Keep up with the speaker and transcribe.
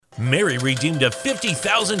Mary redeemed a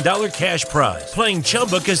 $50,000 cash prize playing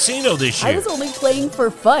Chumba Casino this year. I was only playing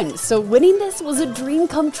for fun, so winning this was a dream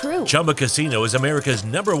come true. Chumba Casino is America's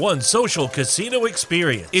 #1 social casino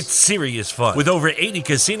experience. It's serious fun. With over 80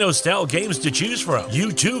 casino-style games to choose from,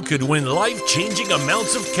 you too could win life-changing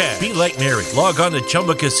amounts of cash. Be like Mary. Log on to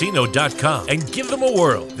ChumbaCasino.com and give them a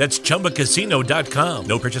whirl. That's ChumbaCasino.com.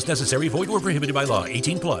 No purchase necessary. Void where prohibited by law.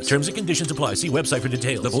 18 plus. Terms and conditions apply. See website for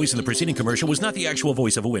details. The voice in the preceding commercial was not the actual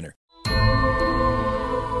voice of a winner.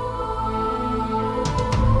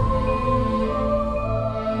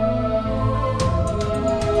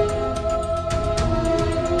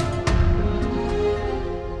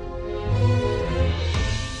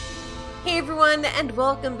 Hey everyone, and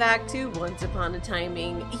welcome back to Once Upon a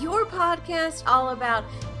Timing, your podcast all about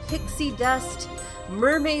pixie dust,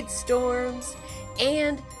 mermaid storms,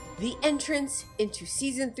 and the entrance into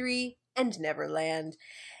Season 3 and Neverland.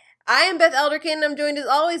 I am Beth Elderkin. I'm joined as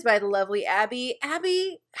always by the lovely Abby.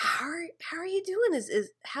 Abby, how are you doing?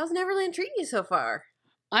 How's Neverland treating you so far?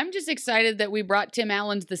 I'm just excited that we brought Tim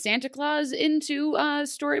Allen's The Santa Claus into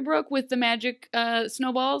Storybrooke with the magic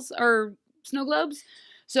snowballs or snow globes.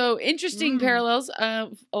 So interesting parallels,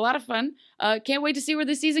 a lot of fun. Can't wait to see where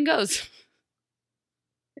this season goes.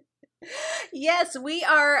 Yes, we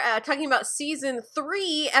are talking about Season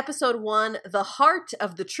 3, Episode 1, The Heart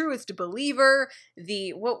of the Truest Believer.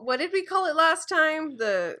 The, what did we call it last time?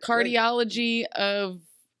 The cardiology of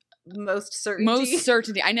most certainty. Most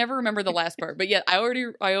certainty. I never remember the last part, but yeah, I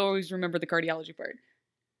always remember the cardiology part.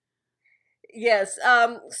 Yes.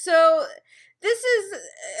 So this is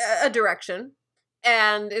a direction.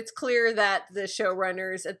 And it's clear that the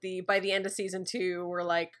showrunners by the end of Season 2 were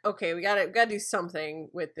like, okay, we gotta do something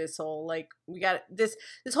with this whole, like, we got this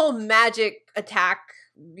whole magic attack,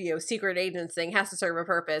 secret agents thing has to serve a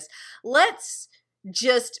purpose. Let's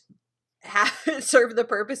just have it serve the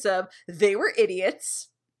purpose of they were idiots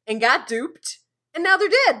and got duped, and now they're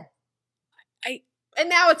dead. And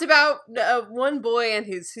now it's about one boy and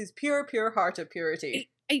his pure heart of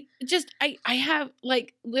purity. I have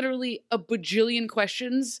like literally a bajillion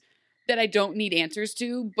questions that I don't need answers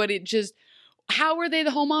to, but how are they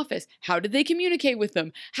the home office? How did they communicate with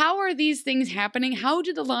them? How are these things happening? How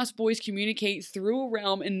did the Lost Boys communicate through a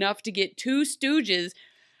realm enough to get two Stooges?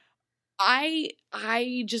 I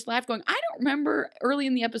just laughed going, I don't remember early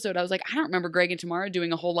in the episode. I was like, I don't remember Greg and Tamara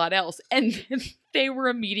doing a whole lot else. And they were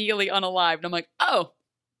immediately unalived. And I'm like, oh,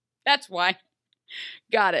 that's why.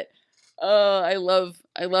 Got it. I love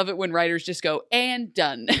it when writers just go, and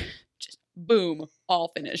done. Just boom,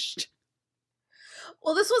 all finished.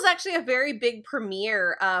 Well, this was actually a very big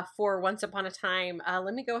premiere for Once Upon a Time.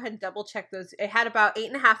 Let me go ahead and double check those. It had about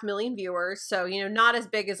 8.5 million viewers, so not as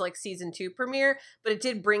big as like Season 2 premiere, but it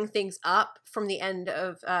did bring things up from the end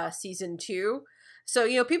of Season 2. So,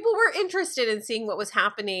 people were interested in seeing what was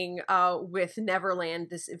happening with Neverland,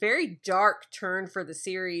 this very dark turn for the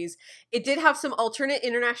series. It did have some alternate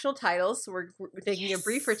international titles. So we're taking a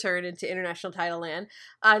brief return into international title land.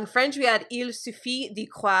 In French, we had Il suffit d'y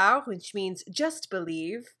croire, which means just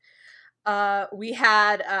believe. We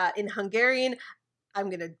had, in Hungarian, I'm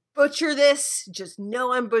going to butcher this, just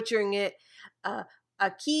know I'm butchering it,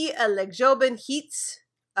 Aki a legjoben hitz,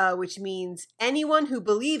 which means anyone who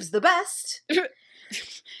believes the best.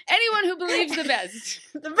 Anyone who believes the best.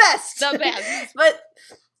 The best. The best.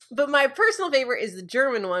 But my personal favorite is the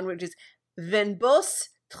German one, which is Wenn böse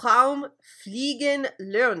Traum fliegen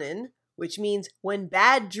lernen, which means when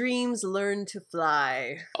bad dreams learn to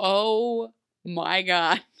fly. Oh my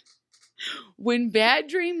God. When bad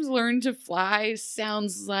dreams learn to fly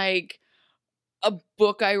sounds like a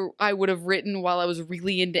book I would have written while I was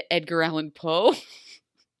really into Edgar Allan Poe.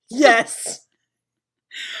 Yes.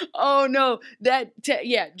 Oh no,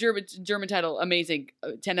 German title, amazing,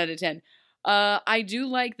 10 out of 10. I do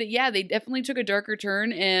like that. Yeah, they definitely took a darker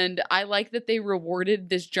turn, and I like that they rewarded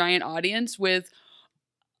this giant audience with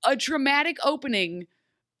a traumatic opening,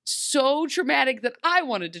 so traumatic that I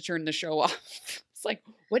wanted to turn the show off. It's like,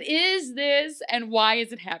 what is this, and why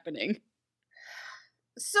is it happening?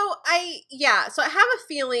 So I have a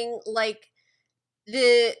feeling like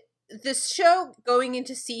this show going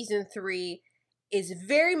into Season 3 is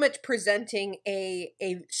very much presenting a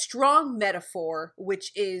strong metaphor,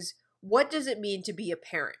 which is, what does it mean to be a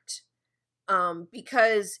parent?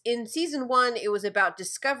 Because in Season 1, it was about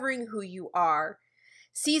discovering who you are.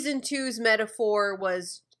 Season 2's metaphor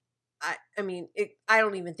was, I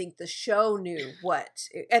don't even think the show knew what.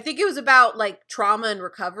 I think it was about like trauma and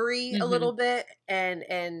recovery a little bit,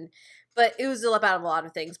 but it was about a lot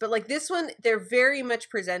of things. But like this one, they're very much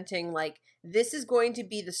presenting like this is going to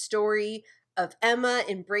be the story of Emma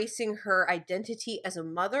embracing her identity as a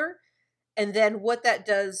mother, and then what that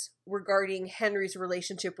does regarding Henry's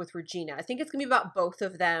relationship with Regina. I think it's going to be about both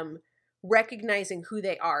of them recognizing who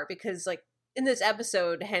they are, because like in this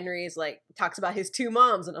episode, Henry is like talks about his two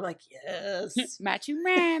moms, and I'm like, yes, Matthew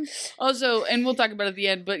man. Also, and we'll talk about it at the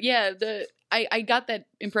end, but yeah, I got that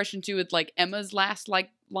impression too with like Emma's last like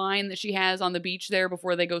line that she has on the beach there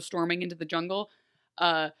before they go storming into the jungle.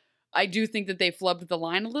 I do think that they flubbed the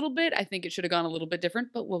line a little bit. I think it should have gone a little bit different,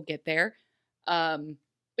 but we'll get there. But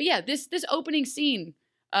yeah, this opening scene,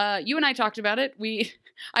 you and I talked about it.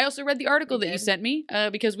 I also read the article that you sent me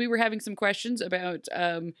because we were having some questions about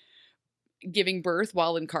giving birth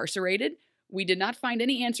while incarcerated. We did not find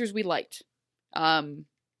any answers we liked. No.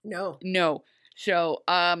 So,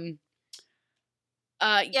 yeah,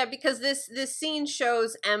 because this scene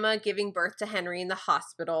shows Emma giving birth to Henry in the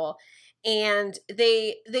hospital, and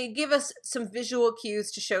they give us some visual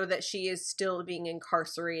cues to show that she is still being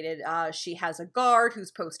incarcerated. She has a guard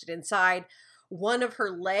who's posted inside. One of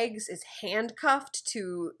her legs is handcuffed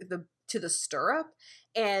to the stirrup,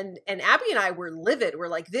 and Abby and I were livid. We're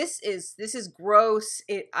like, this is gross.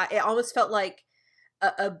 It almost felt like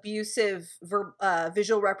abusive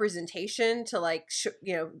visual representation to like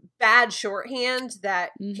bad shorthand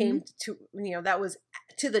that came to that was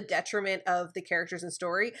to the detriment of the characters and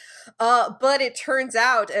story, but it turns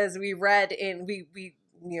out, as we read and we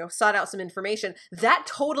sought out some information, that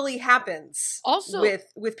totally happens also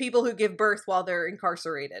with people who give birth while they're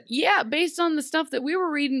incarcerated. Yeah, based on the stuff that we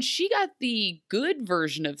were reading, she got the good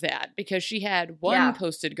version of that because she had one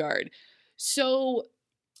posted guard. So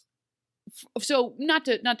not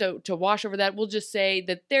to wash over that, we'll just say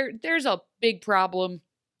that there's a big problem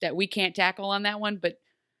that we can't tackle on that one, but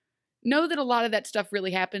know that a lot of that stuff really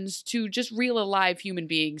happens to just real alive human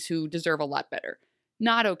beings who deserve a lot better.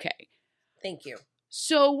 Not okay. Thank you.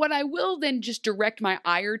 So what I will then just direct my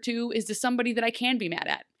ire to is to somebody that I can be mad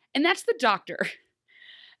at, and that's the doctor.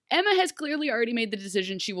 Emma has clearly already made the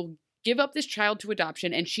decision she will give up this child to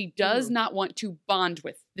adoption, and she does not want to bond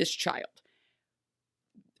with this child.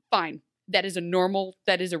 Fine. That is a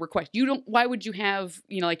request. Why would you have,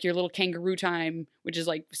 like your little kangaroo time, which is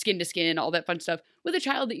like skin to skin, all that fun stuff, with a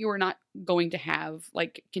child that you are not going to have,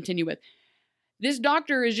 like, continue with? This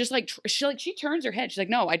doctor is just like, she turns her head. She's like,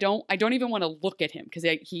 no, I don't even want to look at him, because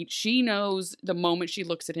she knows the moment she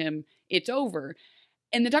looks at him, it's over.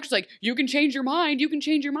 And the doctor's like, you can change your mind.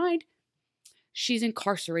 She's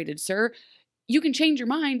incarcerated, sir. You can change your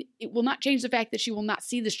mind. It will not change the fact that she will not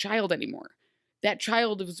see this child anymore. That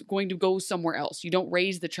child is going to go somewhere else. You don't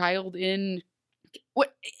raise the child in...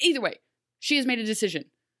 What? Either way, she has made a decision.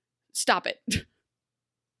 Stop it.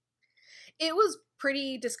 It was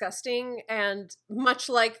pretty disgusting, and much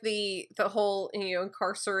like the whole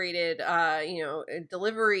incarcerated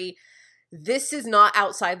delivery, this is not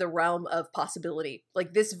outside the realm of possibility.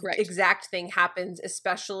 Like, this exact thing happens,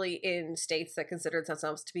 especially in states that consider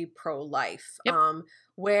themselves to be pro-life. Yep.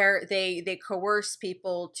 Where they coerce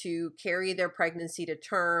people to carry their pregnancy to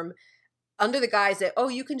term under the guise that, oh,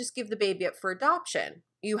 you can just give the baby up for adoption.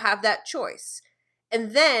 You have that choice.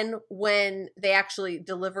 And then when they actually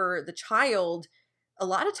deliver the child, a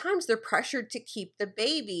lot of times they're pressured to keep the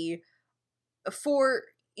baby for,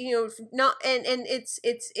 not, and it's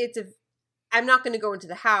a, I'm not going to go into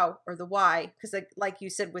the how or the why, because like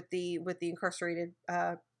you said with the incarcerated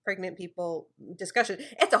pregnant people discussion,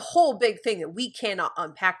 it's a whole big thing that we cannot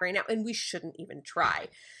unpack right now, and we shouldn't even try.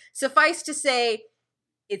 Suffice to say,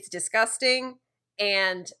 it's disgusting,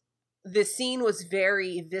 and the scene was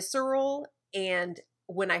very visceral, and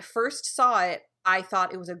when I first saw it, I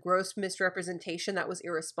thought it was a gross misrepresentation that was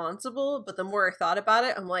irresponsible, but the more I thought about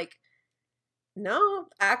it, I'm like, no,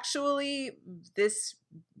 actually, this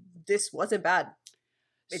wasn't bad.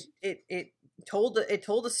 It told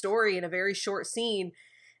a story in a very short scene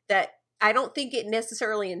that I don't think it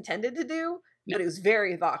necessarily intended to do, but it was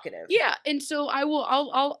very evocative. Yeah, and so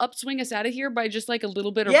I'll upswing us out of here by just like a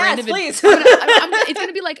little bit of random. Please. It's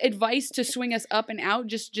gonna be like advice to swing us up and out.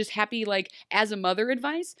 Just happy, like, as a mother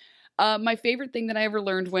advice. My favorite thing that I ever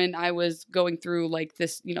learned when I was going through like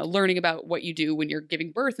this, learning about what you do when you're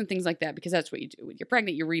giving birth and things like that, because that's what you do when you're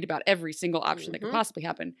pregnant. You read about every single option that could possibly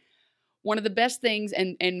happen. One of the best things,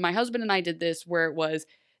 and my husband and I did this, where it was,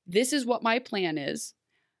 this is what my plan is.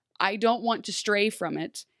 I don't want to stray from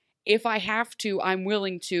it. If I have to, I'm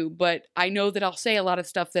willing to, but I know that I'll say a lot of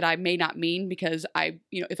stuff that I may not mean, because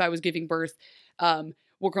if I was giving birth,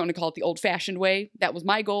 we're going to call it the old-fashioned way. That was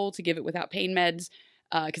my goal, to give it without pain meds,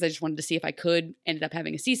 because I just wanted to see if I could. Ended up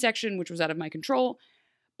having a C-section, which was out of my control.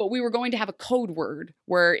 But we were going to have a code word,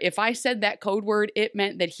 where if I said that code word, it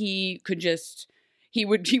meant that he could just... He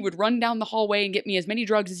would run down the hallway and get me as many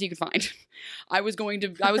drugs as he could find. I was going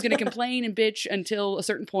to complain and bitch until a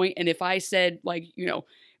certain point, and if I said, like, you know,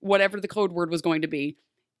 whatever the code word was going to be,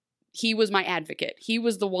 he was my advocate. He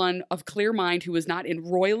was the one of clear mind who was not in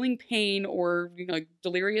roiling pain or, you know,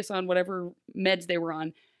 delirious on whatever meds they were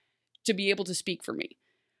on to be able to speak for me.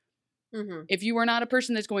 Mm-hmm. If you are not a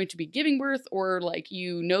person that's going to be giving birth, or like,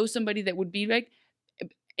 you know, somebody that would be like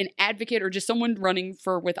an advocate or just someone running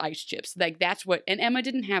for with ice chips, like that's what, and Emma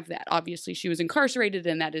didn't have that. Obviously she was incarcerated,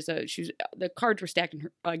 and that is the cards were stacked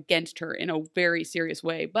against her in a very serious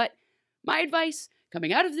way. But my advice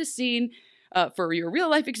coming out of this scene, for your real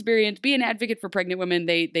life experience, be an advocate for pregnant women.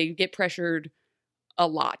 They get pressured a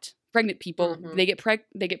lot. Pregnant people, Mm-hmm.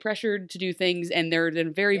 they get pressured to do things, and they're in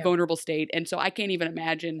a very vulnerable state. And so I can't even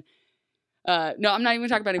imagine. No, I'm not even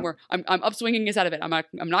talking about it anymore. I'm upswinging us out of it. I'm not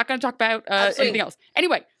going to talk about anything else.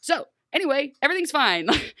 Anyway, everything's fine.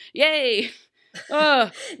 Yay!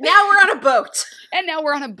 Now we're on a boat. And now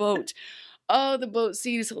we're on a boat. Oh, the boat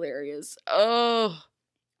scene is hilarious. Oh,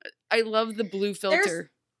 I love the blue filter.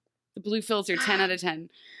 The blue filter, 10 out of 10.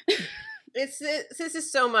 This is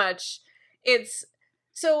so much. If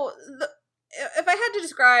I had to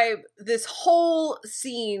describe this whole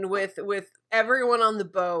scene with everyone on the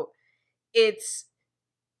boat, this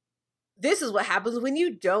is what happens when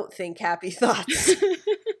you don't think happy thoughts.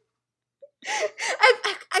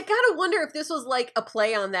 I gotta wonder if this was like a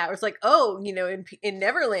play on that. Where it's like, oh, you know, in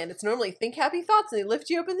Neverland, it's normally think happy thoughts and they lift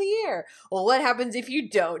you up in the air. Well, what happens if you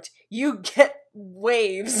don't? You get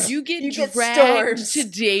waves. You get storms dragged to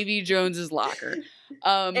Davy Jones's locker.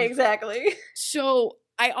 Exactly. So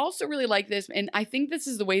I also really like this, and I think this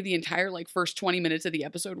is the way the entire like first 20 minutes of the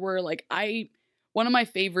episode were. Like, one of my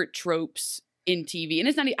favorite tropes in TV, and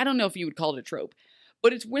it's not, I don't know if you would call it a trope,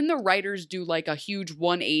 but it's when the writers do like a huge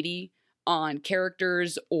 180 on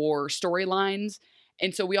characters or storylines.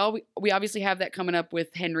 And so we obviously have that coming up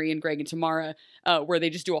with Henry and Greg and Tamara, where they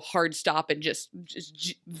just do a hard stop and just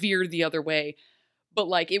veer the other way. But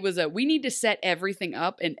like, it was we need to set everything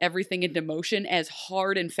up and everything into motion as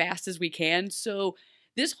hard and fast as we can. So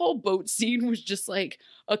this whole boat scene was just like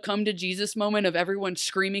a come to Jesus moment of everyone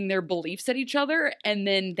screaming their beliefs at each other. And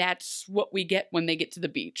then that's what we get when they get to the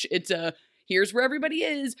beach. It's here's where everybody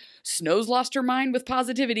is. Snow's lost her mind with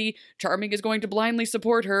positivity. Charming is going to blindly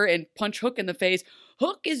support her and punch Hook in the face.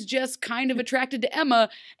 Hook is just kind of attracted to Emma,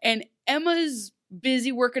 and Emma's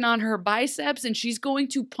busy working on her biceps, and she's going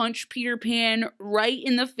to punch Peter Pan right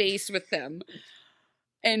in the face with them.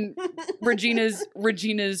 And Regina's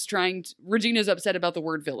upset about the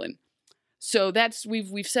word villain. So that's,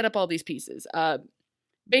 we've set up all these pieces.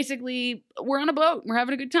 Basically, we're on a boat. We're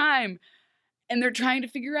having a good time. And they're trying to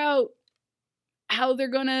figure out how they're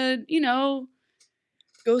gonna, you know,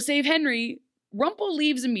 go save Henry. Rumple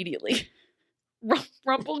leaves immediately.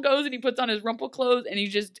 Rumple goes and he puts on his Rumple clothes, and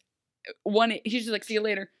he's just like, see you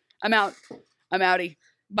later. I'm out. I'm outie.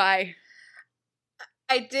 Bye.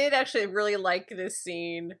 I did actually really like this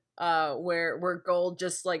scene where Gold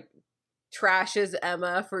just like trashes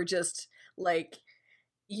Emma for just like,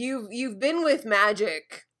 you've been with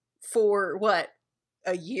magic for what,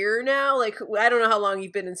 a year now? Like, I don't know how long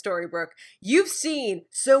you've been in Storybrooke. You've seen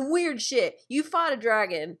some weird shit. You fought a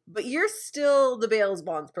dragon, but you're still the Bales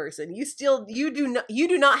Bonds person. You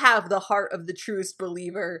do not have the heart of the truest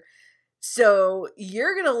believer. So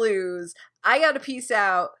you're gonna lose. I gotta peace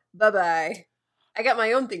out. Bye-bye. I got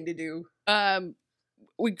my own thing to do.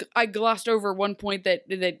 I glossed over one point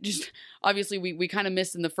that just obviously we kind of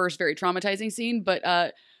missed in the first very traumatizing scene,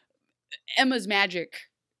 but Emma's magic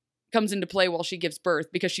comes into play while she gives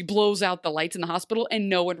birth because she blows out the lights in the hospital and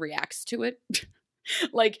no one reacts to it.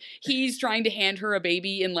 Like, he's trying to hand her a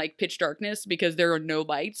baby in like pitch darkness because there are no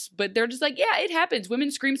lights, but they're just like, yeah, it happens.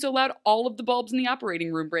 Women scream so loud, all of the bulbs in the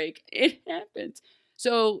operating room break. It happens.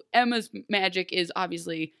 So Emma's magic is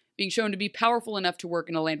obviously being shown to be powerful enough to work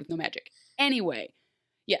in a land with no magic. Anyway,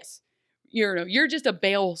 yes, you're just a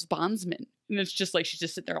Bales bondsman. And it's just like, she's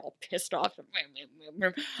just sitting there all pissed off.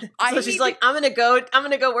 So she's like, I'm gonna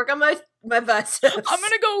go work on my biceps. I'm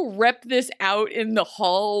gonna go rep this out in the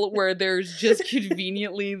hall where there's just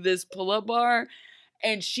conveniently this pull-up bar.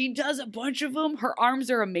 And she does a bunch of them. Her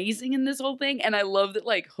arms are amazing in this whole thing. And I love that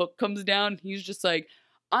like Hook comes down. He's just like,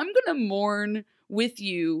 I'm gonna mourn with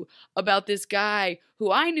you about this guy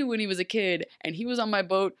who I knew when he was a kid, and he was on my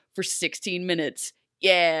boat for 16 minutes.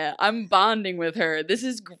 Yeah, I'm bonding with her. This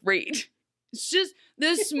is great. It's just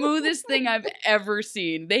the smoothest thing I've ever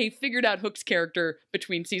seen. They figured out Hook's character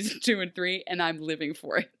between season 2 and 3, and I'm living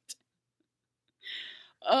for it.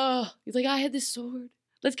 Oh, he's like, I had this sword.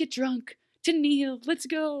 Let's get drunk. To kneel. Let's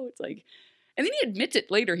go. It's like, And then he admits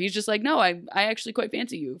it later. He's just like, no, I actually quite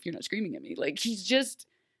fancy you if you're not screaming at me. Like, he's just,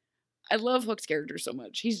 I love Hook's character so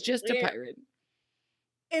much. He's just a pirate.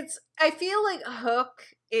 I feel like Hook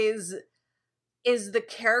is the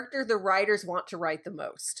character the writers want to write the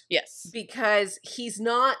most. Yes. Because he's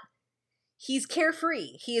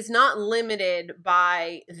carefree. He is not limited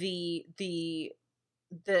by he's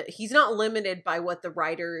not limited by what the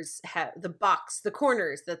writers have, the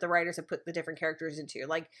corners that the writers have put the different characters into.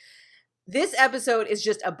 Like, this episode is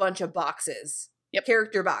just a bunch of boxes. Yep.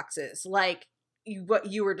 Character boxes. Like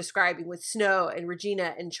what you were describing with Snow and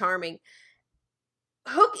Regina and Charming.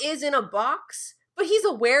 Hook is in a box, but he's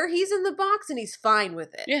aware he's in the box and he's fine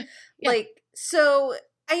with it. Yeah. Like, so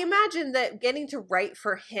I imagine that getting to write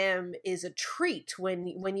for him is a treat when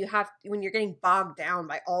you're getting bogged down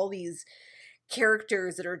by all these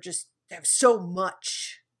characters that are just have so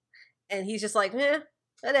much, and he's just like,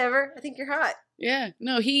 whatever. I think you're hot. Yeah,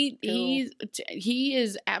 no, he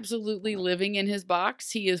is absolutely living in his box.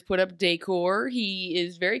 He has put up decor. He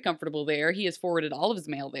is very comfortable there. He has forwarded all of his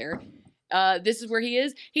mail there. This is where he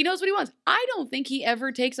is. He knows what he wants. I don't think he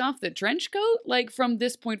ever takes off the trench coat, like, from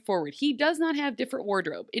this point forward. He does not have different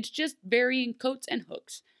wardrobe. It's just varying coats and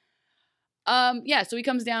hooks. So he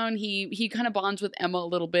comes down. He kind of bonds with Emma a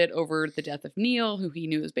little bit over the death of Neil, who he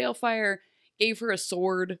knew as Balefire, gave her a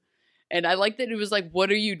sword. And I like that it was like,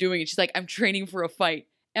 what are you doing? And she's like, I'm training for a fight.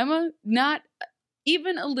 Emma, not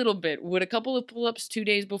even a little bit. Would a couple of pull-ups 2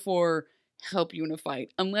 days before help you in a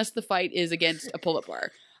fight? Unless the fight is against a pull-up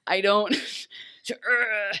bar. I don't.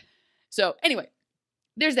 So anyway,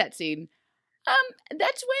 there's that scene.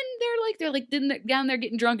 That's when they're like down there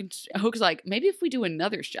getting drunk, and Hook's like, maybe if we do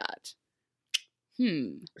another shot,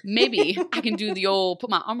 maybe I can do the old put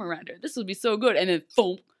my arm around her. This will be so good. And then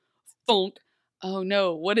thunk, thunk. Oh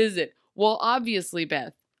no, what is it? Well, obviously,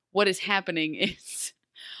 Beth, what is happening is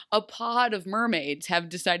a pod of mermaids have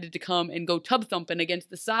decided to come and go tub thumping against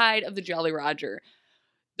the side of the Jolly Roger.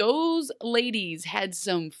 Those ladies had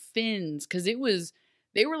some fins because they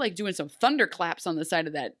were like doing some thunderclaps on the side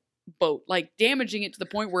of that boat, like damaging it to the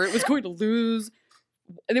point where it was going to lose.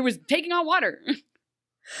 And it was taking on water.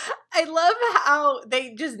 I love how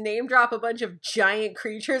they just name drop a bunch of giant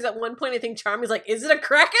creatures. At one point, I think Charmy's like, is it a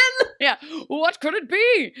kraken? Yeah. What could it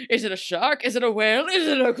be? Is it a shark? Is it a whale? Is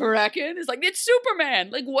it a kraken? It's like, it's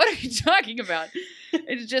Superman. Like, what are you talking about?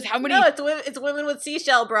 It's just how many... No, it's women with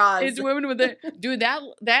seashell bras. It's women with the... Dude,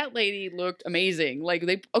 that lady looked amazing. Like,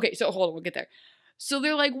 okay, so hold on, we'll get there. So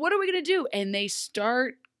they're like, what are we going to do? And they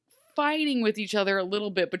start fighting with each other a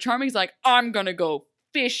little bit. But Charming's like, I'm going to go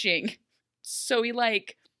fishing. So he,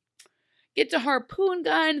 like, gets a harpoon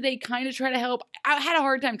gun. They kind of try to help. I had a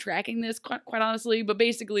hard time tracking this, quite honestly. But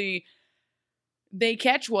basically, they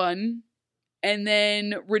catch one. And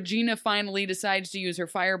then Regina finally decides to use her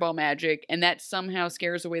fireball magic. And that somehow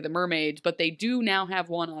scares away the mermaids. But they do now have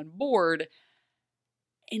one on board.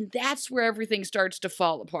 And that's where everything starts to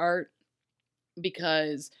fall apart.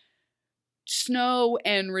 Because Snow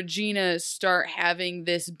and Regina start having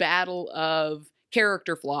this battle of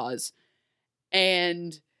character flaws.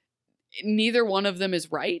 And neither one of them is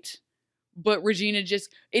right. But Regina just,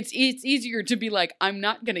 it's easier to be like, I'm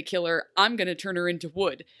not going to kill her. I'm going to turn her into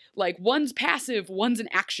wood. Like, one's passive, one's an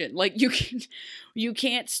action. Like, you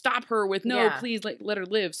can't stop her with, no, please let her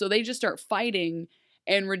live. So they just start fighting.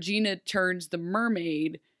 And Regina turns the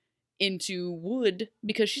mermaid into wood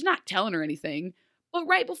because she's not telling her anything. But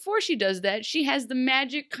right before she does that, she has the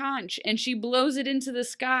magic conch and she blows it into the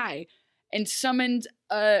sky and summons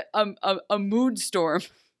a mood storm.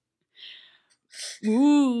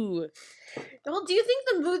 Ooh. Well, do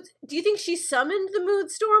you think she summoned the mood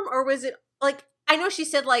storm, or was it like, I know she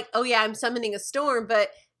said like, oh yeah, I'm summoning a storm,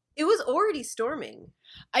 but it was already storming.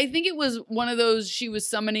 I think it was one of those, she was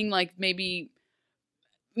summoning like maybe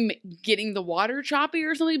getting the water choppy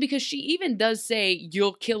or something, because she even does say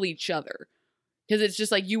you'll kill each other. Because it's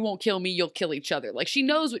just like, you won't kill me, you'll kill each other. Like, she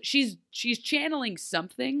knows what she's channeling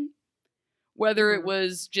something, whether it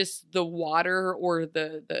was just the water or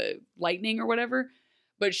the lightning or whatever.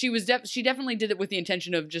 But she definitely did it with the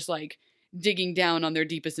intention of just like digging down on their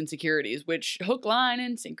deepest insecurities, which hook, line,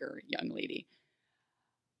 and sinker, young lady.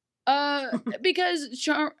 Because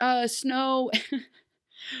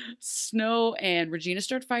Snow and Regina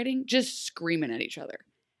start fighting, just screaming at each other.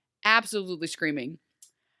 Absolutely screaming.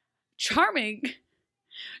 Charming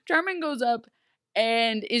goes up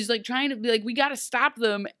and is like trying to be like, we gotta stop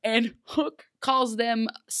them, and Hook calls them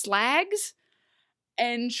slags,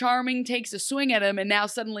 and Charming takes a swing at him, and now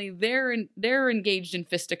suddenly they're engaged in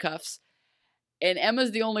fisticuffs, and Emma's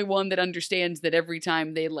the only one that understands that every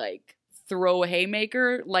time they like throw a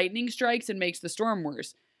haymaker, lightning strikes and makes the storm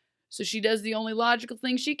worse. So she does the only logical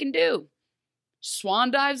thing she can do. Swan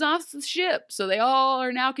dives off the ship. So they all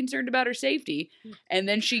are now concerned about her safety. And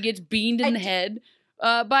then she gets beamed in the head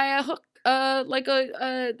by a hook, like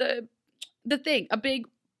the thing,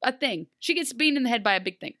 a thing. She gets beamed in the head by a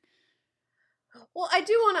big thing. Well, I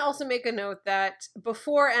do want to also make a note that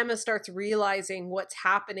before Emma starts realizing what's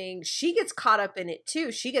happening, she gets caught up in it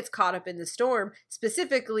too. She gets caught up in the storm.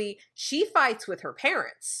 Specifically, she fights with her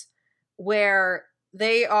parents where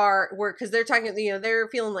because they're talking, they're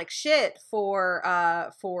feeling like shit for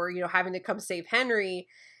having to come save Henry,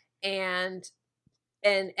 and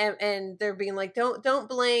they're being like, don't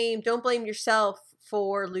blame yourself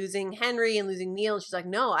for losing Henry and losing Neil. And she's like,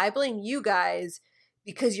 no, I blame you guys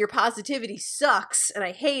because your positivity sucks and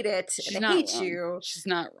I hate it and I hate you. She's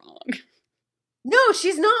not wrong. No,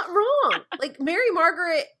 she's not wrong. Like, Mary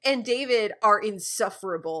Margaret and David are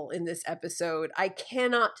insufferable in this episode. I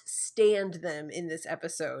cannot stand them in this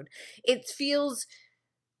episode. It feels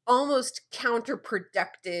almost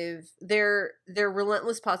counterproductive. Their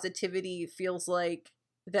relentless positivity feels like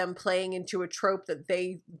them playing into a trope that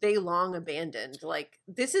they long abandoned. Like,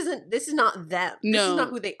 this is not them. No. This is not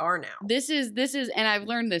who they are now. This is and I've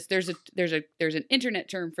learned this. There's an internet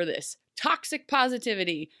term for this. Toxic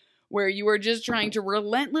positivity, where you are just trying to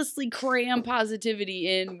relentlessly cram positivity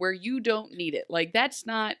in where you don't need it. Like, it's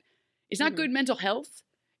not good mental health.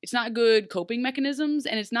 It's not good coping mechanisms,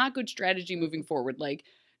 and it's not good strategy moving forward. Like,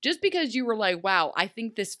 just because you were like, wow, I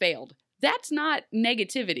think this failed, that's not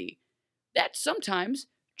negativity. That's sometimes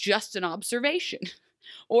just an observation.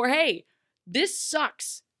 Or, hey, this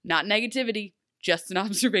sucks. Not negativity, just an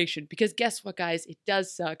observation. Because guess what, guys? It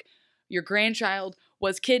does suck. Your grandchild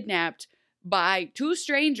was kidnapped by two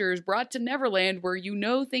strangers brought to Neverland where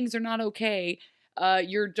things are not okay.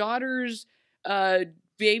 Your daughter's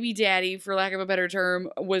baby daddy, for lack of a better term,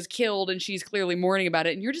 was killed and she's clearly mourning about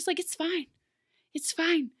it. And you're just like, it's fine. It's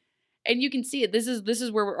fine. And you can see it. This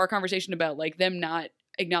is where our conversation about like them not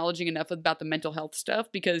acknowledging enough about the mental health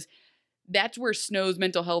stuff, because that's where Snow's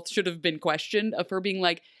mental health should have been questioned, of her being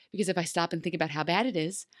like, because if I stop and think about how bad it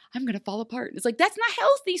is, I'm going to fall apart. It's like, that's not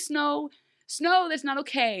healthy, Snow. Snow, that's not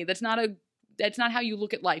okay. That's not how you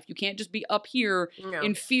look at life. You can't just be up here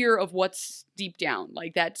in fear of what's deep down.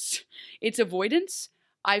 Like, it's avoidance.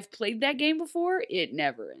 I've played that game before. It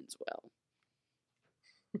never ends well.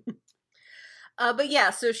 But yeah,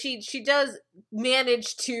 so she does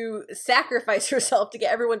manage to sacrifice herself to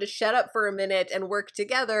get everyone to shut up for a minute and work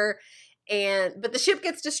together. But the ship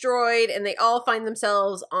gets destroyed and they all find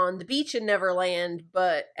themselves on the beach in Neverland.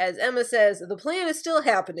 But as Emma says, the plan is still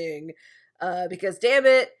happening because, damn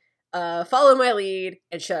it, follow my lead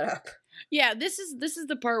and shut up. Yeah, this is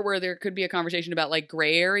the part where there could be a conversation about like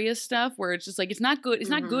gray area stuff where it's just like, it's not good, it's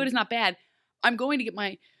not good, it's not bad. I'm going to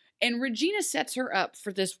get and Regina sets her up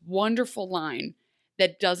for this wonderful line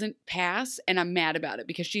that doesn't pass, and I'm mad about it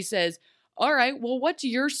because she says, all right, well, what's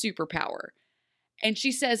your superpower? And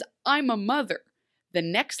she says, I'm a mother. The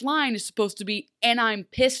next line is supposed to be, and I'm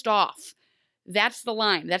pissed off. That's the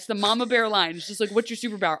line. That's the mama bear line. It's just like, what's your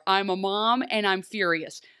superpower? I'm a mom and I'm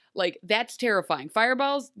furious. Like, that's terrifying.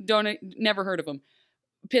 Fireballs, never heard of them.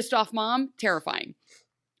 Pissed off mom, terrifying.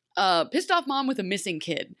 Pissed off mom with a missing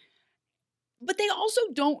kid. But they also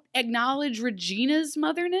don't acknowledge Regina's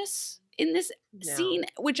motherness in this scene,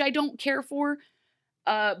 which I don't care for.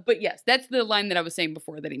 But yes, that's the line that I was saying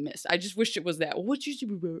before that he missed. I just wished it was that. Well, what's your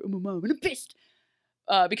superpower? I'm a mom and I'm pissed.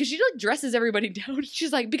 Because she like dresses everybody down.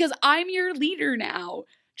 She's like, because I'm your leader now.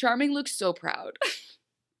 Charming looks so proud.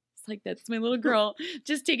 It's like, that's my little girl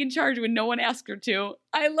just taking charge when no one asked her to.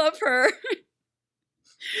 I love her.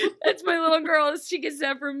 That's my little girl. She gets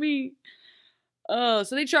that from me. Oh,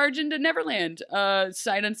 so they charge into Neverland,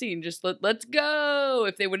 sight unseen. Just let's go.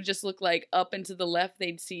 If they would have just looked like up and to the left,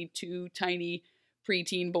 they'd see two tiny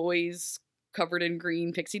preteen boys covered in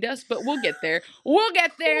green pixie dust. But we'll get there. We'll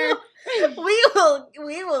get there.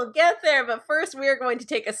 We will get there. But first, we are going to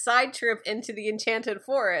take a side trip into the Enchanted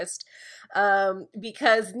Forest,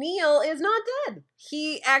 because Neil is not dead.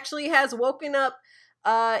 He actually has woken up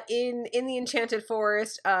in the Enchanted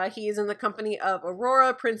Forest. He is in the company of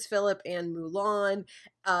Aurora, Prince Philip, and Mulan.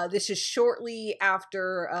 This is shortly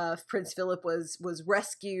after Prince Philip was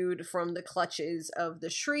rescued from the clutches of the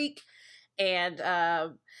Shriek, and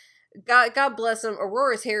God bless him.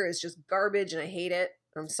 Aurora's hair is just garbage, and I hate it.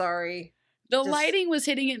 I'm sorry. The lighting was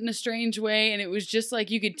hitting it in a strange way, and it was just like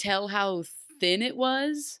you could tell how thin it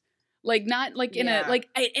was. Like, not like in a like,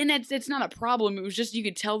 and it's not a problem. It was just you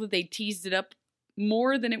could tell that they teased it up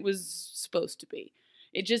more than it was supposed to be.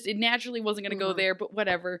 It naturally wasn't going to go there, but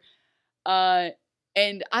whatever.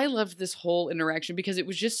 And I loved this whole interaction because it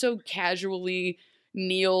was just so casually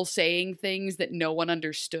Neil saying things that no one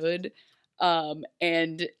understood.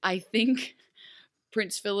 And I think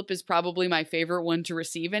Prince Philip is probably my favorite one to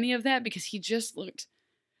receive any of that because he just looked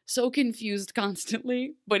so confused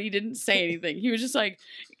constantly, but he didn't say anything. He was just like,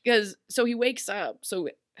 so he wakes up. So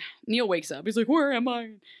Neil wakes up. He's like, where am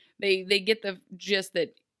I? They get the gist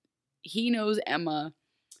that he knows Emma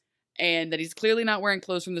and that he's clearly not wearing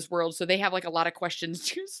clothes from this world. So they have like a lot of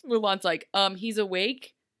questions. Mulan's like, he's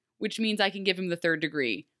awake, which means I can give him the 3rd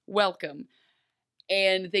degree. Welcome.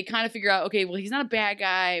 And they kind of figure out, okay, well, he's not a bad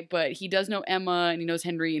guy, but he does know Emma and he knows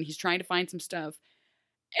Henry and he's trying to find some stuff.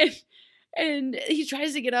 And he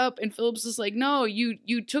tries to get up and Philip's just like, no,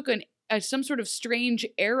 you took some sort of strange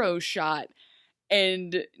arrow shot.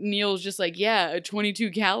 And Neil's just like, yeah, a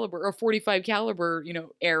 22 caliber or 45 caliber,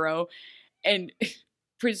 arrow. And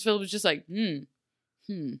Prince Philip was just like,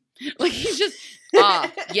 Like he's just,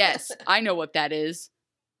 yes, I know what that is.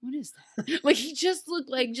 What is that? Like he just looked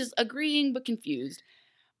like just agreeing but confused.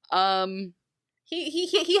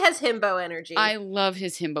 He has himbo energy. I love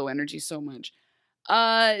his himbo energy so much.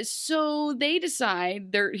 So they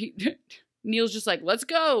decide Neil's just like, let's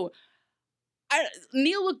go.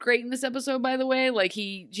 Neil looked great in this episode, by the way. Like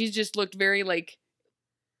she just looked very like,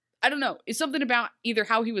 I don't know. It's something about either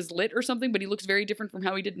how he was lit or something, but he looks very different from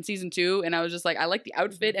how he did in season 2. And I was just like, I like the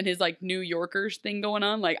outfit and his like New Yorkers thing going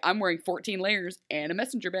on. Like I'm wearing 14 layers and a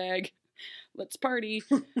messenger bag. Let's party.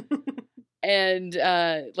 And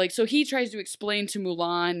so he tries to explain to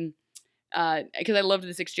Mulan, because I loved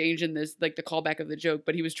this exchange and this like the callback of the joke,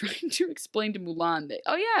 but he was trying to explain to Mulan that,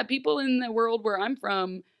 oh yeah, people in the world where I'm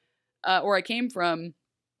from, or I came from,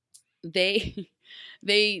 they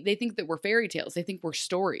think that we're fairy tales. They think we're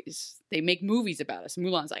stories. They make movies about us. And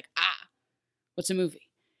Mulan's like, what's a movie?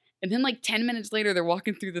 And then like 10 minutes later, they're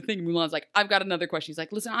walking through the thing. And Mulan's like, I've got another question. He's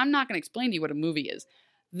like, listen, I'm not going to explain to you what a movie is.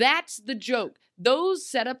 That's the joke. Those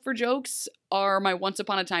setup for jokes are my once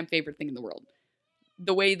upon a time favorite thing in the world.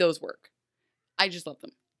 The way those work. I just love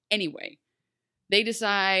them. Anyway, they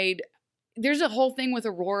decide. There's a whole thing with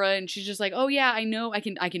Aurora, and she's just like, "Oh yeah, I know. I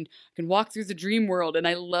can walk through the dream world." And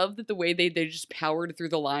I love that the way they just powered through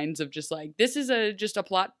the lines of just like, this is just a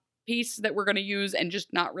plot piece that we're gonna use and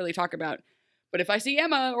just not really talk about. But if I see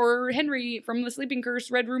Emma or Henry from the Sleeping Curse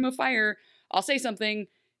Red Room of Fire, I'll say something.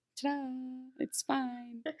 Ta-da! It's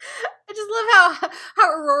fine. I just love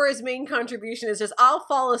how Aurora's main contribution is just, I'll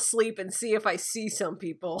fall asleep and see if I see some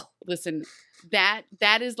people. Listen, that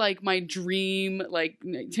is like my dream, like,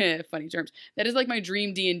 funny terms. That is like my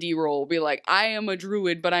dream D&D role. Be like, I am a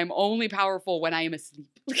druid, but I'm only powerful when I am asleep.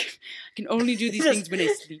 I can only do these things when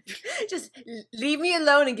I sleep. Just leave me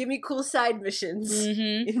alone and give me cool side missions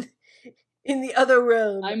in the other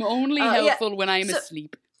realm. I'm only helpful when I am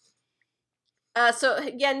asleep.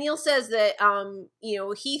 Neil says that,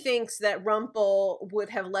 he thinks that Rumpel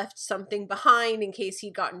would have left something behind in case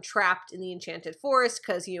he'd gotten trapped in the Enchanted Forest,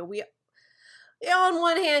 because, on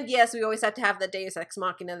one hand, yes, we always have to have the Deus Ex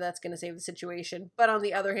Machina that's going to save the situation, but on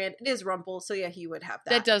the other hand, it is Rumpel, so yeah, he would have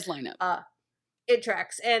that. That does line up. It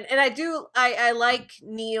tracks, and I like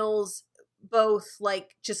Neil's both,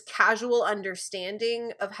 like, just casual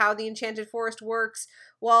understanding of how the Enchanted Forest works,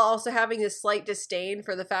 while also having this slight disdain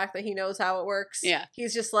for the fact that he knows how it works. Yeah.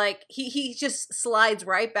 He's just like, he just slides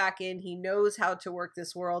right back in. He knows how to work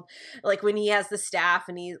this world. Like when he has the staff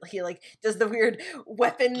and he like does the weird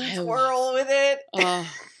weapon twirl with it.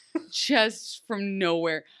 Just from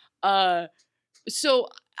nowhere. So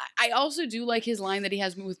I also do like his line that he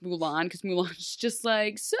has with Mulan, because Mulan's just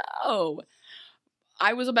like, so...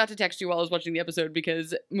 I was about to text you while I was watching the episode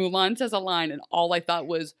because Mulan says a line and all I thought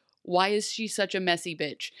was, why is she such a messy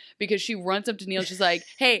bitch? Because she runs up to Neil, she's like,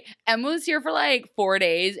 hey, Emma was here for like 4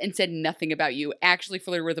 days and said nothing about you. Actually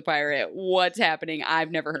flirted with a pirate. What's happening? I've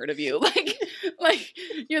never heard of you. Like,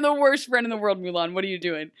 you're the worst friend in the world, Mulan. What are you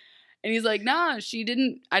doing? And he's like, nah, she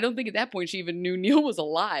didn't. I don't think at that point she even knew Neil was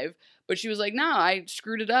alive. But she was like, nah, I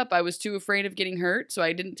screwed it up. I was too afraid of getting hurt. So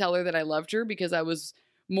I didn't tell her that I loved her because I was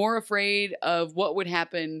more afraid of what would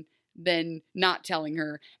happen than not telling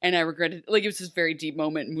her. And I regretted, like, it was this very deep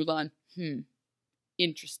moment in Mulan.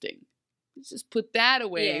 Interesting. Let's just put that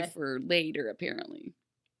away for later, apparently.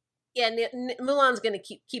 Yeah, Mulan's going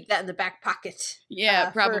to keep that in the back pocket.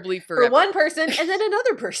 Yeah, probably for one person, and then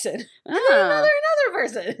another person. And then another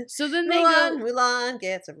person. So then Mulan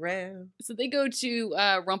gets around. So they go to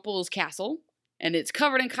Rumpel's castle, and it's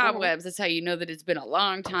covered in cobwebs. That's how you know that it's been a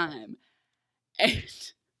long time. And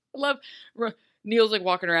I love Neil's like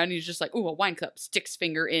walking around and he's just like, ooh, a wine cup, sticks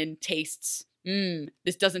finger in, tastes.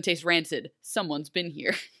 This doesn't taste rancid. Someone's been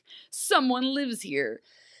here. Someone lives here.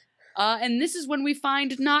 And this is when we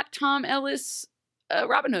find not Tom Ellis,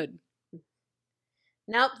 Robin Hood.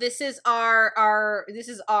 Nope, this is our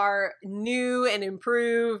new and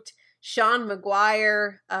improved Sean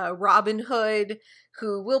Maguire, Robin Hood,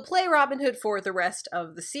 who will play Robin Hood for the rest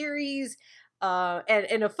of the series.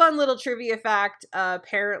 And a fun little trivia fact,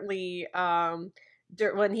 apparently,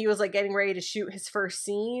 when he was like getting ready to shoot his first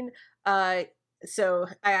scene, so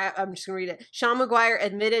I'm just gonna read it. Sean Maguire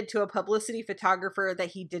admitted to a publicity photographer that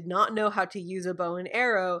he did not know how to use a bow and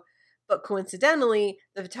arrow, but coincidentally,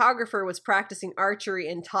 the photographer was practicing archery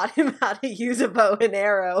and taught him how to use a bow and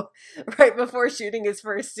arrow right before shooting his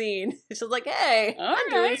first scene. She's like, "Hey, I'm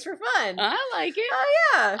doing this for fun. I like it. Oh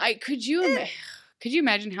yeah." Could you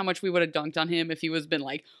imagine how much we would have dunked on him if he was been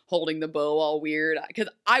like holding the bow all weird? Because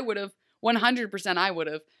I would have 100%. I would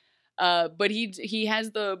have. But he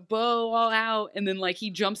has the bow all out, and then like he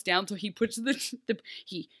jumps down, so he puts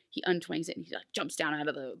he untwings it and he like jumps down out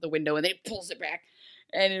of the window and then he pulls it back.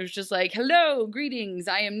 And it was just like, "Hello, greetings,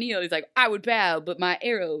 I am Neil." He's like, "I would bow, but my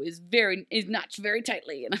arrow is notched very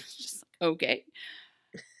tightly." And I was just like, okay.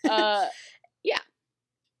 Yeah.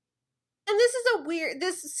 And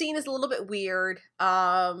this scene is a little bit weird,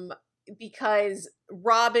 because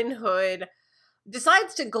Robin Hood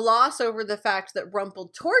decides to gloss over the fact that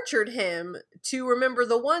Rumple tortured him to remember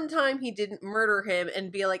the one time he didn't murder him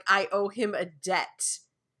and be like, "I owe him a debt."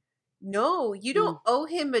 No, you don't owe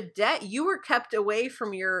him a debt. You were kept away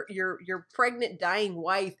from your pregnant, dying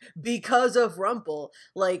wife because of Rumple.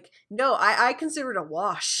 Like, no, I consider it a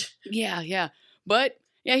wash. Yeah. But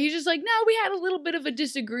yeah, he's just like, "No, we had a little bit of a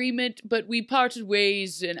disagreement, but we parted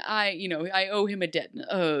ways, and I owe him a debt."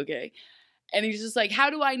 Okay. And he's just like, "How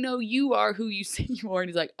do I know you are who you say you are?" And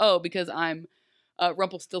he's like, "Oh, because I'm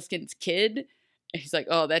Rumpelstiltskin's kid." And he's like,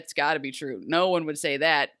 "Oh, that's got to be true. No one would say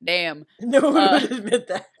that. Damn." No one would admit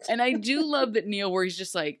that. And I do love that Neil, where he's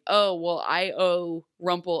just like, "Oh, well, I owe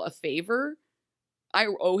Rumple a favor. I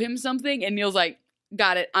owe him something." And Neil's like,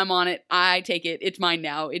 "Got it. I'm on it. I take it. It's mine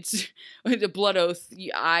now. It's a blood oath.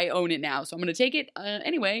 I own it now. So I'm going to take it."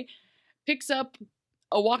 Anyway, picks up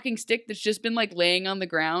a walking stick that's just been like laying on the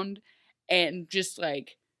ground and just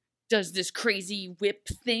like does this crazy whip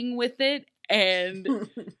thing with it. And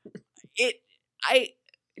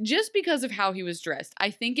just because of how he was dressed, I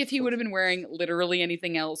think if he would have been wearing literally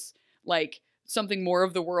anything else, like something more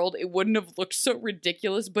of the world, it wouldn't have looked so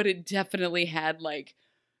ridiculous, but it definitely had like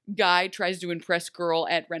guy tries to impress girl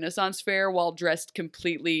at Renaissance fair while dressed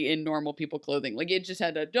completely in normal people clothing. Like it just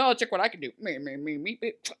had a, "Oh, check what I can do." Me.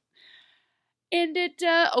 And it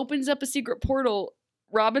opens up a secret portal.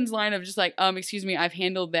 Robin's line of just like, "Excuse me, I've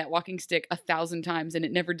handled that walking stick 1,000 times and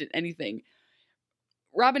it never did anything."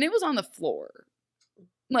 Robin, it was on the floor.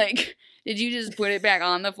 Like, did you just put it back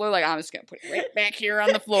on the floor? Like, "I'm just going to put it right back here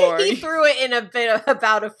on the floor." He threw it in a bit of a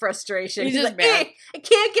bout of frustration. He's like, "Hey, I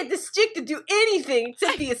can't get the stick to do anything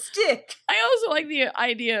except be a stick." I also like the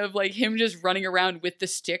idea of, like, him just running around with the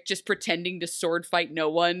stick, just pretending to sword fight no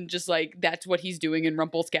one. Just, like, that's what he's doing in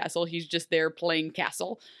Rumple's castle. He's just there playing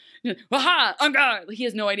castle. "Aha! Ungar!" He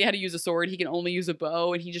has no idea how to use a sword. He can only use a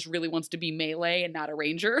bow, and he just really wants to be melee and not a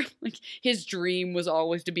ranger. Like, his dream was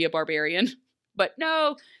always to be a barbarian. But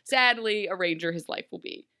no, sadly, a ranger his life will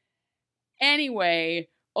be. Anyway,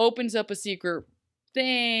 opens up a secret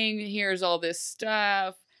thing, hears all this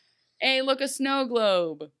stuff. "Hey, look, a snow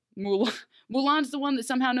globe." Mulan's the one that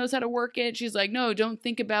somehow knows how to work it. She's like, "No, don't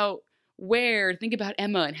think about where. Think about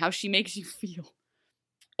Emma and how she makes you feel."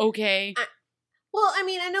 Okay. Well, I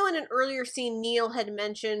mean, I know in an earlier scene, Neil had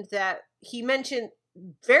mentioned that he mentioned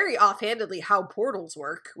very offhandedly how portals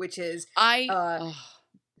work, which is I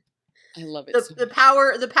love it. The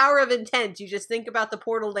power of intent. You just think about the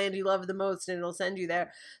portal land you love the most and it'll send you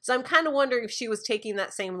there. So I'm kind of wondering if she was taking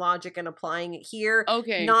that same logic and applying it here.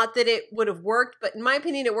 Okay. Not that it would have worked, but in my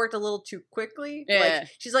opinion, it worked a little too quickly. Yeah. Like,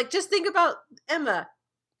 she's like, "Just think about Emma."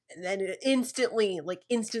 And then it instantly, like,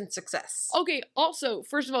 instant success. Okay, also,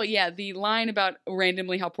 first of all, yeah, the line about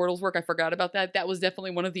randomly how portals work, I forgot about that. That was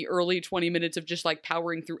definitely one of the early 20 minutes of just, like,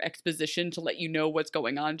 powering through exposition to let you know what's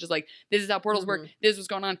going on. Just like, this is how portals work, this is what's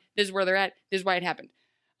going on, this is where they're at, this is why it happened.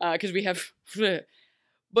 Because we have...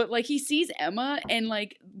 But, like, he sees Emma, and,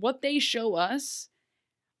 like, what they show us,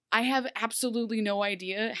 I have absolutely no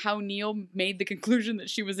idea how Neil made the conclusion that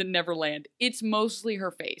she was in Neverland. It's mostly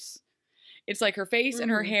her face. It's like her face and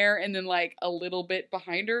her hair and then like a little bit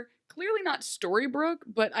behind her. Clearly not Storybrooke,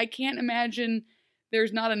 but I can't imagine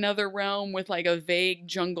there's not another realm with like a vague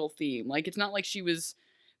jungle theme. Like it's not like there was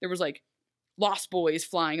like Lost Boys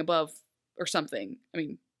flying above or something. I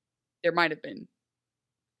mean, there might have been.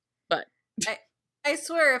 But I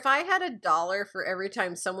swear, if I had $1 for every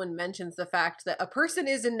time someone mentions the fact that a person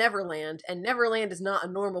is in Neverland and Neverland is not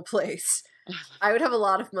a normal place, I would have a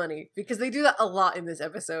lot of money because they do that a lot in this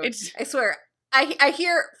episode. I swear, I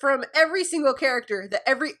hear from every single character that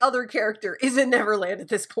every other character is in Neverland at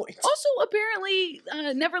this point. Also, apparently,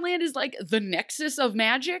 Neverland is like the nexus of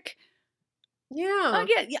magic. Yeah.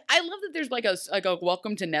 Yeah, I love that there's like a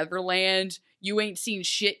welcome to Neverland. You ain't seen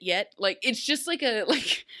shit yet. Like, it's just like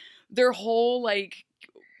their whole like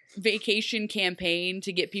vacation campaign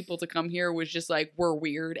to get people to come here was just like, we're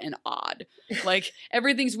weird and odd. Like,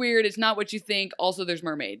 everything's weird. It's not what you think. Also, there's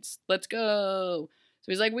mermaids. Let's go.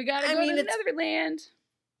 So he's like, we gotta go to Neverland.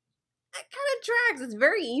 That kind of drags. It's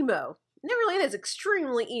very emo. Neverland is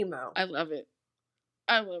extremely emo. I love it.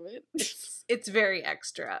 It's very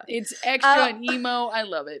extra. It's extra and emo. I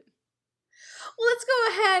love it. Well, let's go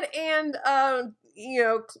ahead and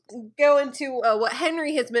go into what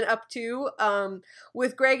Henry has been up to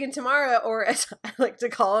with Greg and Tamara, or as I like to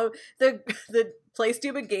call him, the Play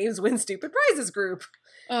Stupid Games, Win Stupid Prizes group.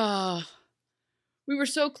 We were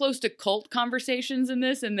so close to cult conversations in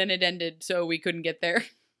this, and then it ended, so we couldn't get there.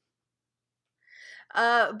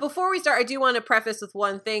 Before we start, I do want to preface with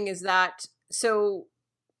one thing: is that the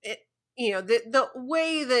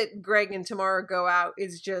way that Greg and Tamara go out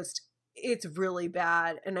is just, it's really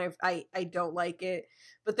bad, and I don't like it.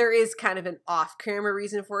 But there is kind of an off-camera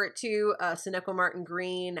reason for it too. Sonequa Martin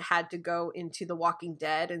Green had to go into The Walking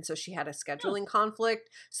Dead, and so she had a scheduling conflict.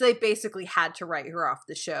 So they basically had to write her off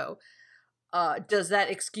the show. Does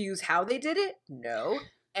that excuse how they did it? No.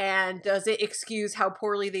 And does it excuse how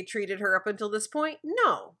poorly they treated her up until this point?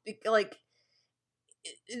 No. Like,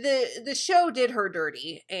 the show did her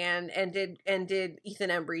dirty and did Ethan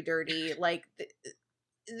Embry dirty. Like,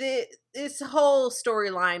 this whole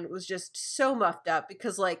storyline was just so muffed up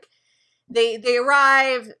because, like, they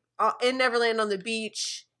arrive in Neverland on the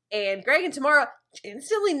beach, and Greg and Tamara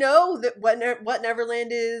instantly know that what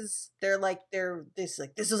Neverland is. This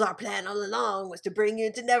is our plan all along, was to bring you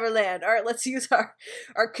into Neverland. All right, let's use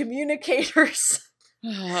our communicators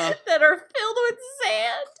that are filled with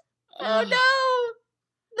sand. Oh no!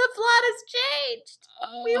 The plot has changed.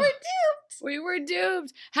 We were duped. We were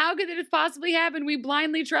duped. How could it possibly happen? We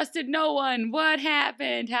blindly trusted no one. What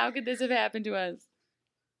happened? How could this have happened to us?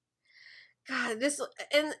 God,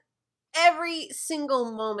 and every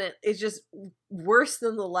single moment is just worse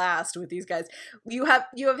than the last with these guys. You have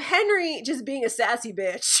Henry just being a sassy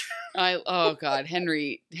bitch. Oh God,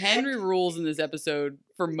 Henry rules in this episode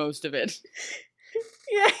for most of it.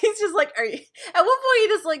 Yeah, he's just like, are you? At one point, he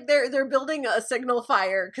just like they're building a signal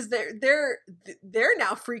fire because they're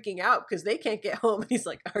now freaking out because they can't get home. And he's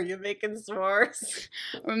like, "Are you making s'mores?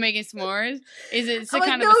 We're making s'mores. Is it I'm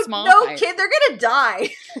kind like, of a small? No, fire? kid, they're gonna die."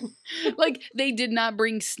 Like, they did not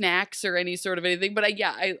bring snacks or any sort of anything. But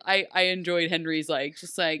I enjoyed Henry's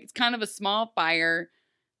it's kind of a small fire.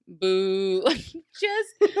 Boo.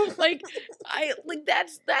 Just like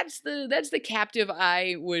that's the captive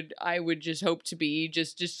I would just hope to be,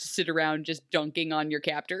 just to sit around just dunking on your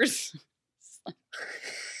captors.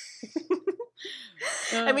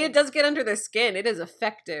 I mean, it does get under their skin. It is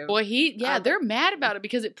effective. Well, they're mad about it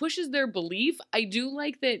because it pushes their belief. I do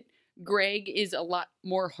like that Greg is a lot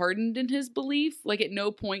more hardened in his belief. Like, at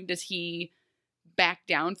no point does he back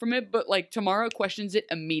down from it, but like Tamara questions it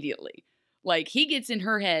immediately. Like, he gets in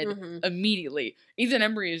her head immediately. Ethan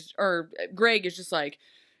Embry Greg is just like,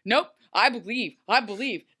 nope, I believe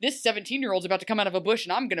this 17-year-old's about to come out of a bush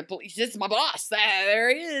and I'm going to believe this is my boss. There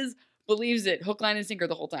he is. Believes it. Hook, line, and sinker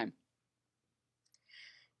the whole time.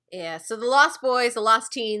 Yeah, so the Lost Boys, the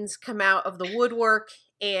Lost Teens come out of the woodwork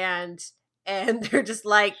and they're just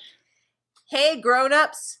like, hey,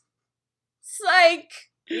 grown-ups, psych,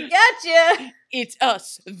 we gotcha. It's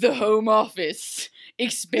us, the Home Office,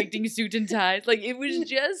 expecting suit and ties. Like, it was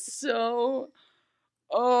just so...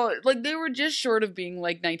 Oh, like, they were just short of being,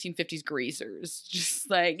 like, 1950s greasers. Just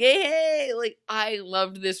like, hey. Like, I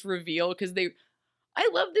loved this reveal because I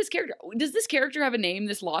love this character. Does this character have a name,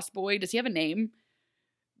 this Lost Boy? Does he have a name?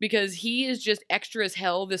 Because he is just extra as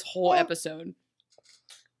hell this whole episode.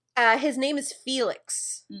 His name is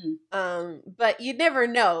Felix. But you'd never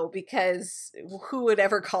know because who would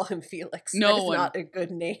ever call him Felix? No That is one. not a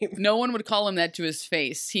good name. No one would call him that to his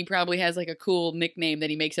face. He probably has like a cool nickname that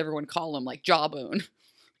he makes everyone call him, like Jawbone.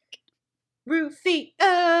 Rufio.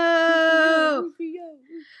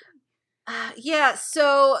 Yeah,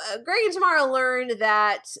 so Greg and Tamara learned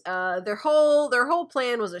that their whole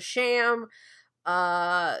plan was a sham.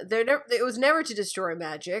 It was never to destroy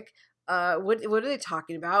magic. What are they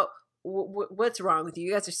talking about? What's wrong with you?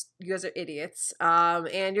 You guys are idiots.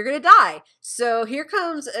 And you're gonna die. So here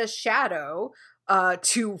comes a shadow,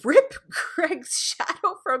 to rip Greg's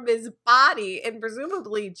shadow from his body and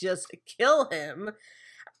presumably just kill him.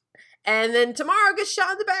 And then Tamara gets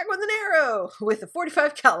shot in the back with an arrow, with a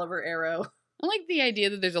 .45 caliber arrow. I like the idea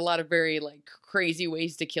that there's a lot of very, like, crazy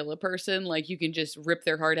ways to kill a person. Like, you can just rip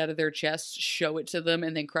their heart out of their chest, show it to them,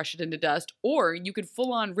 and then crush it into dust. Or you could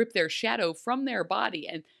full-on rip their shadow from their body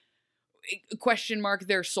and question mark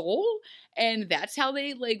their soul. And that's how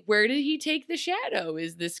they, like, where did he take the shadow?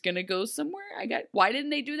 Is this gonna go somewhere? Why didn't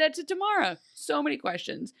they do that to Tamara? So many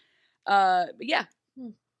questions. But yeah.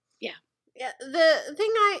 Yeah,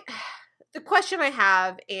 the question I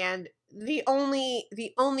have, and the only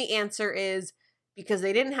answer is because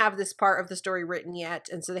they didn't have this part of the story written yet,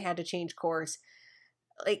 and so they had to change course.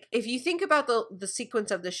 Like, if you think about the sequence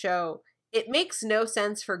of the show, it makes no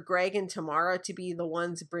sense for Greg and Tamara to be the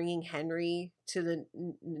ones bringing Henry to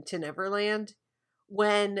Neverland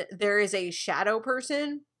when there is a shadow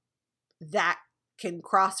person that can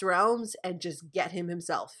cross realms and just get him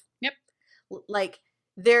himself. Yep. Like,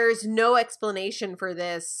 there's no explanation for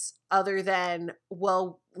this other than,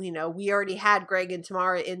 well, you know, we already had Greg and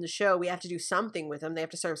Tamara in the show. We have to do something with them. They have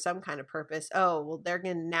to serve some kind of purpose. Oh, well, they're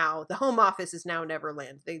going to now, the home office is now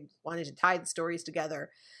Neverland. They wanted to tie the stories together.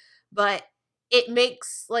 But it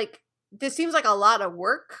makes, like, this seems like a lot of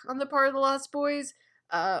work on the part of the Lost Boys.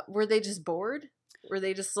 Were they just bored? Were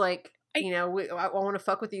they just like, I want to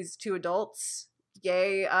fuck with these two adults?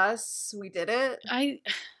 Yay, us. We did it.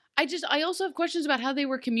 I also have questions about how they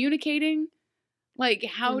were communicating. Like,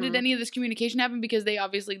 how did any of this communication happen? Because they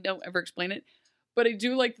obviously don't ever explain it. But I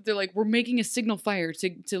do like that they're like, we're making a signal fire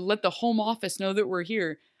to let the home office know that we're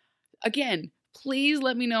here. Again, please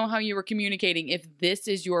let me know how you were communicating if this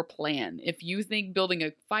is your plan. If you think building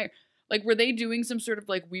a fire... Like, were they doing some sort of,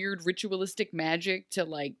 like, weird ritualistic magic to,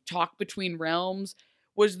 like, talk between realms?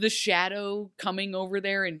 Was the shadow coming over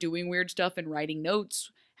there and doing weird stuff and writing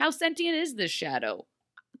notes? How sentient is this shadow?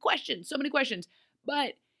 Questions, so many questions.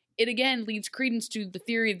 But it again leads credence to the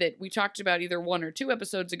theory that we talked about either 1 or 2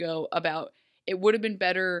 episodes ago about it would have been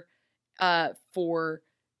better for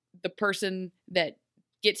the person that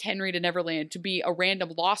gets Henry to Neverland to be a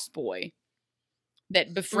random lost boy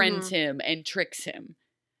that befriends him and tricks him.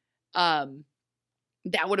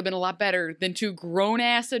 That would have been a lot better than 2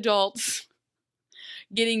 grown-ass adults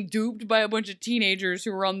getting duped by a bunch of teenagers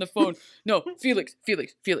who were on the phone. No, Felix,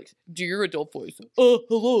 do your adult voice.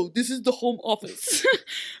 Hello, this is the home office.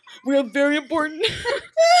 We have very important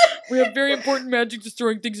magic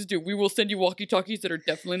destroying things to do. We will send you walkie-talkies that are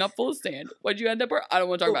definitely not full of sand. Why'd you add that part? I don't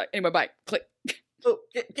want to talk about it. Anyway, bye. Click.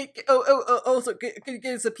 Also, can you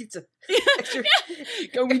get us a pizza? Extra,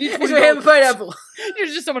 Go, we need extra ham and pineapple.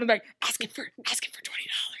 There's just someone in the back asking for $20.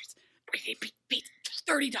 We need pizza,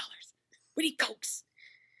 $30. We need Cokes.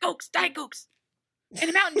 Diet Cokes. And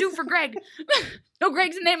a Mountain Dew for Greg. No,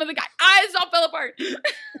 Greg's the name of the guy. Eyes all fell apart.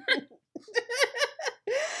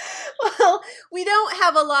 Well, we don't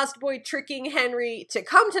have a lost boy tricking Henry to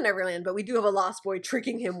come to Neverland, but we do have a lost boy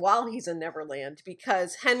tricking him while he's in Neverland,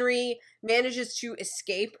 because Henry manages to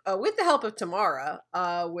escape with the help of Tamara,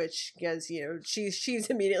 which, because, you know, she's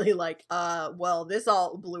immediately like, well, this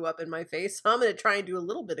all blew up in my face, so I'm going to try and do a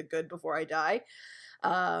little bit of good before I die.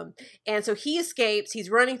 And so he escapes, he's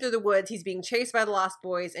running through the woods, he's being chased by the Lost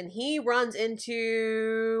Boys, and he runs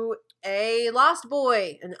into a Lost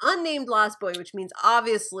Boy, an unnamed Lost Boy, which means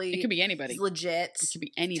obviously it could be anybody. He's legit. It could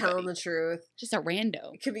be anybody. Telling the truth. Just a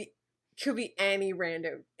rando. It could be any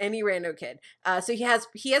rando kid. So he has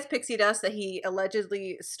pixie dust that he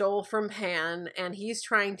allegedly stole from Pan, and he's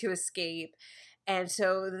trying to escape. And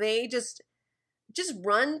so they just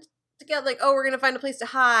run together, like, oh, we're gonna find a place to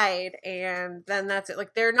hide, and then that's it.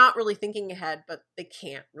 Like, they're not really thinking ahead, but they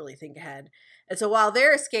can't really think ahead. And so while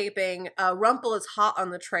they're escaping, Rumpel is hot on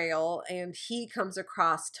the trail, and he comes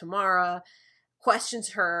across Tamara,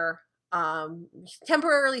 questions her,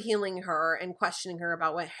 temporarily healing her and questioning her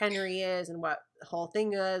about what Henry is and what the whole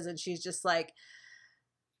thing is, and she's just like,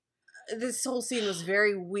 this whole scene was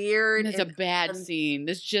very weird. It's a bad scene.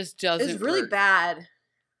 This just doesn't It's really work. bad.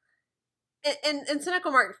 And Seneca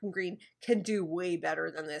Martin Green can do way better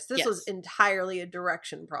than this. This was entirely a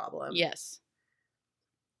direction problem. Yes.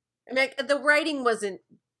 I mean, the writing wasn't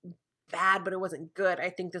bad, but it wasn't good. I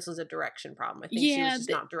think this was a direction problem. I think she was just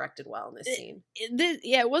not directed well in this scene.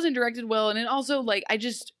 It wasn't directed well, and it also, like,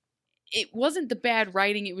 it wasn't the bad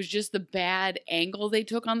writing, it was just the bad angle they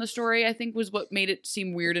took on the story, I think, was what made it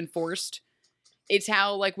seem weird and forced. It's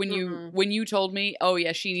how, like, when you told me, oh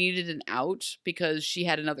yeah, she needed an out because she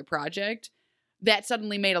had another project, that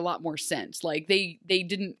suddenly made a lot more sense. Like, they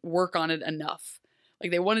didn't work on it enough.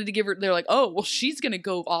 Like, they wanted to give her, they're like, oh, well, she's gonna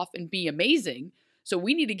go off and be amazing, So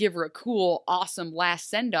we need to give her a cool, awesome last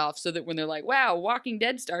send-off so that when they're like, wow, Walking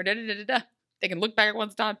Dead star, da-da-da-da-da, they can look back at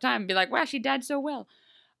once upon a time and be like, wow, she died so well.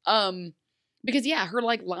 Because yeah, her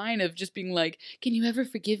like line of just being like, can you ever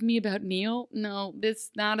forgive me about Neil? No,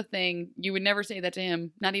 that's not a thing. You would never say that to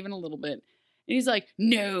him, not even a little bit. And he's like,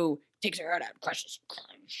 no, takes her heart out, crushes.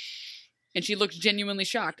 And she looks genuinely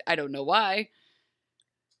shocked. I don't know why.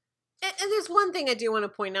 And there's one thing I do want to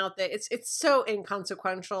point out that it's so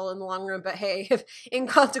inconsequential in the long run, but hey, if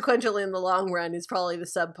inconsequential in the long run is probably the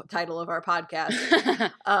subtitle of our podcast,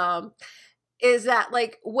 is that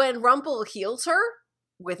like when Rumple heals her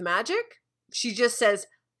with magic, she just says,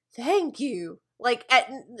 thank you. Like at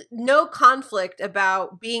no conflict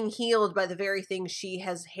about being healed by the very thing she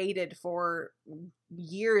has hated for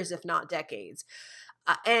years, if not decades.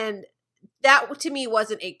 And that to me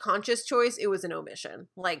wasn't a conscious choice. It was an omission.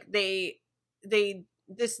 Like this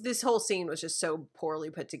whole scene was just so poorly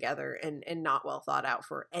put together and not well thought out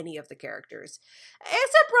for any of the characters,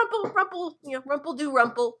 except Rumple, Rumple do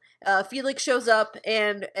Rumple. Felix shows up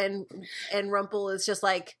and Rumple is just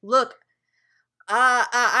like, look,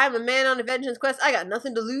 I'm a man on a vengeance quest. I got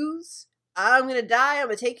nothing to lose. I'm gonna die. I'm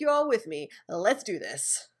gonna take you all with me. Let's do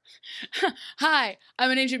this. Hi,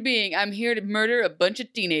 I'm an ancient being. I'm here to murder a bunch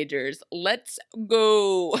of teenagers. Let's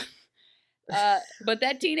go. But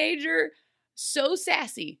that teenager, so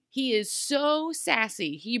sassy. He is so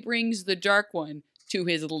sassy. He brings the Dark One to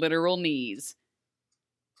his literal knees.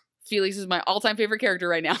 Felix is my all-time favorite character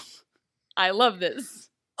right now. I love this.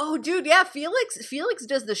 Oh, dude, yeah, Felix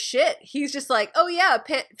does the shit. He's just like, oh yeah,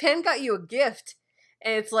 Penn got you a gift.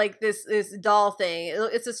 And it's like this doll thing.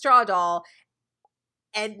 It's a straw doll.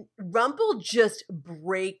 And Rumple just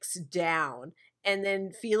breaks down. And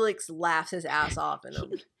then Felix laughs his ass off at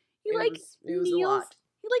him. It was a lot.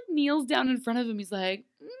 He like kneels down in front of him. He's like,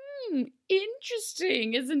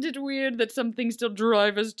 interesting. Isn't it weird that some things still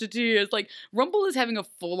drive us to tears? Like, Rumple is having a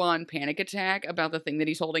full-on panic attack about the thing that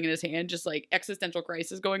he's holding in his hand. Just like existential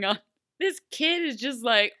crisis going on. This kid is just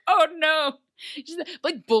like, oh no. Just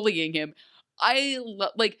like bullying him. I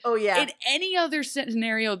love, like, oh yeah. In any other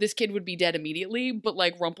scenario, this kid would be dead immediately, but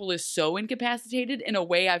like Rumple is so incapacitated in a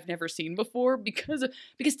way I've never seen before because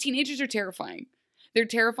teenagers are terrifying. They're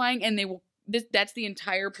terrifying, and they will. That's the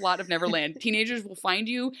entire plot of Neverland. Teenagers will find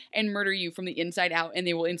you and murder you from the inside out, and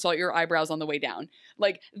they will insult your eyebrows on the way down.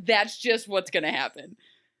 Like, that's just what's gonna happen.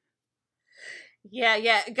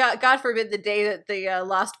 Yeah. God forbid the day that the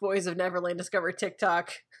Lost Boys of Neverland discover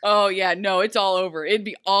TikTok. Oh yeah, no, it's all over. It'd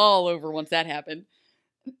be all over once that happened.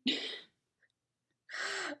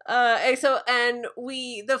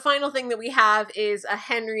 The final thing that we have is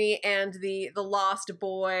Henry and the Lost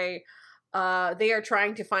Boy. They are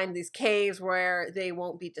trying to find these caves where they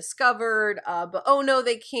won't be discovered, but oh no,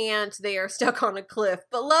 they can't. They are stuck on a cliff.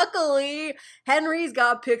 But luckily, Henry's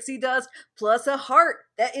got pixie dust plus a heart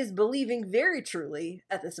that is believing very truly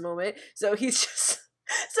at this moment. So he's just...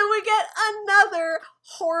 So we get another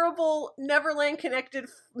horrible Neverland connected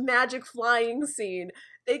magic flying scene.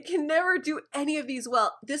 They can never do any of these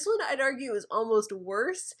well. This one, I'd argue, is almost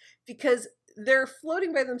worse because they're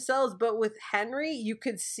floating by themselves, but with Henry, you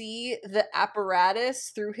could see the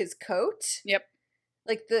apparatus through his coat. Yep.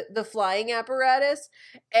 Like the flying apparatus.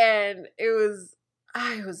 And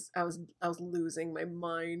I was losing my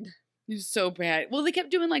mind. It was so bad. Well, they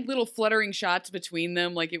kept doing like little fluttering shots between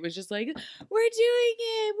them. Like it was just like, we're doing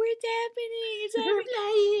it. It's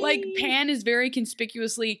happening. Like Pan is very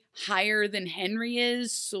conspicuously higher than Henry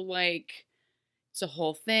is. So like it's a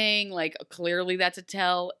whole thing. Like clearly that's a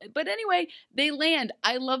tell. But anyway, they land.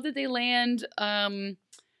 I love that they land in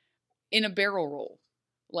a barrel roll.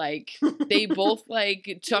 Like they both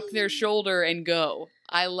like tuck their shoulder and go.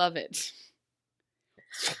 I love it.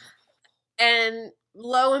 And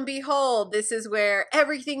lo and behold, this is where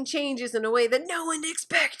everything changes in a way that no one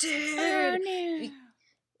expected. Oh, no.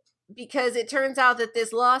 Because it turns out that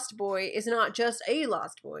this Lost Boy is not just a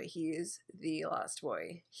Lost Boy. He is the Lost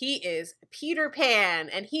Boy. He is Peter Pan,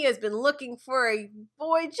 and he has been looking for a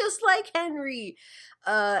boy just like Henry.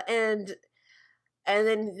 And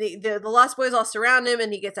then the Lost Boys all surround him,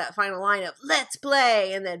 and he gets that final line of "Let's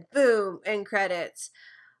play," and then boom, end credits.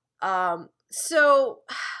 So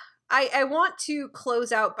I want to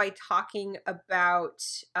close out by talking about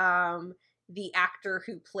the actor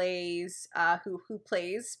who plays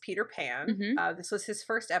Peter Pan. Mm-hmm. This was his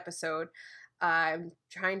first episode. I'm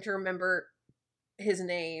trying to remember his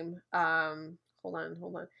name. Hold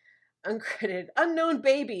on. Uncredited unknown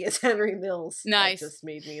baby is Henry Mills. Nice. That just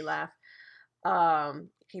made me laugh.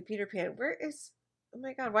 Okay, Peter Pan. Where is? Oh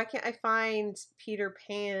my God! Why can't I find Peter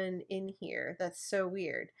Pan in here? That's so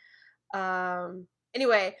weird.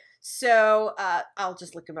 Anyway, so I'll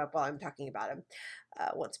just look him up while I'm talking about him.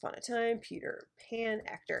 Once Upon a Time, Peter Pan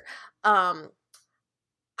actor.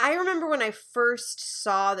 I remember when I first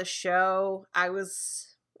saw the show, I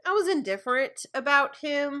was indifferent about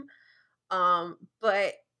him.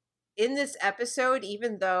 But in this episode,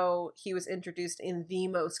 even though he was introduced in the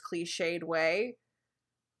most cliched way,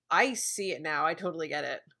 I see it now. I totally get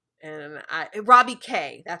it. And Robbie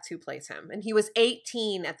Kay, that's who plays him. And he was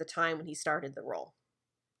 18 at the time when he started the role.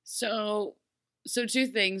 So two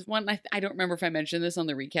things. One, I don't remember if I mentioned this on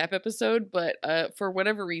the recap episode, but for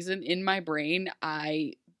whatever reason, in my brain,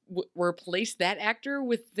 I replaced that actor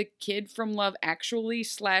with the kid from Love Actually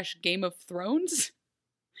 / Game of Thrones.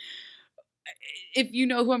 If you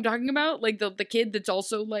know who I'm talking about, like the kid that's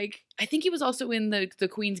also like, I think he was also in the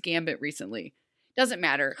Queen's Gambit recently. Doesn't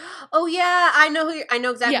matter. Oh yeah, I know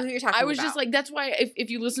exactly who you're talking about. I was just like, that's why if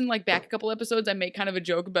you listen like back a couple episodes, I make kind of a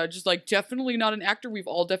joke about just like definitely not an actor we've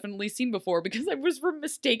all definitely seen before, because I was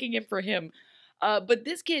mistaking it for him. But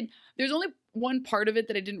this kid, there's only one part of it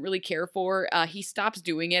that I didn't really care for. He stops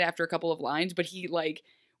doing it after a couple of lines, but he like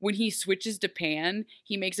when he switches to Pan,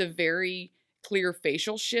 he makes a very clear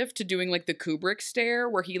facial shift to doing like the Kubrick stare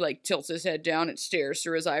where he like tilts his head down and stares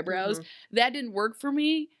through his eyebrows. Mm-hmm. That didn't work for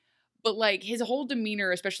me. But, like, his whole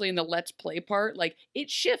demeanor, especially in the Let's Play part, like, it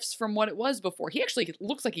shifts from what it was before. He actually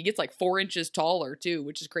looks like he gets, like, 4 inches taller, too,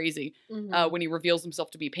 which is crazy, when he reveals himself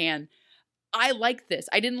to be Pan. I like this.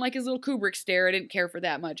 I didn't like his little Kubrick stare. I didn't care for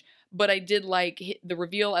that much. But I did like the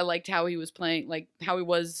reveal. I liked how he was playing, like, how he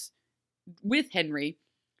was with Henry.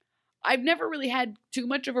 I've never really had too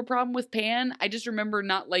much of a problem with Pan. I just remember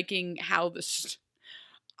not liking how the...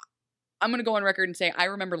 I'm going to go on record and say I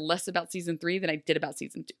remember less about season 3 than I did about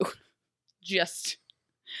season 2. Just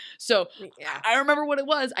so yeah. I remember what it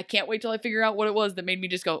was. I can't wait till I figure out what it was that made me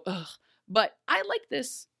just go, ugh. But I like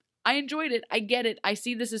this. I enjoyed it. I get it. I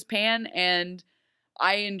see this as Pan, and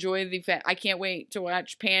I enjoy the fact. I can't wait to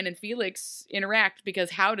watch Pan and Felix interact, because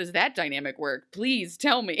how does that dynamic work? Please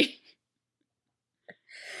tell me.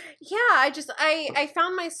 Yeah, I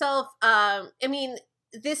found myself. I mean,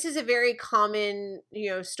 this is a very common,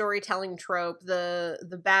 storytelling trope.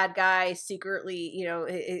 The bad guy secretly,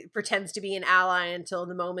 it pretends to be an ally until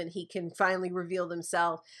the moment he can finally reveal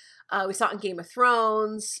himself. We saw it in Game of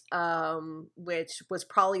Thrones, which was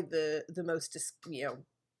probably the most,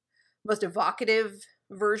 most evocative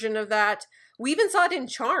version of that. We even saw it in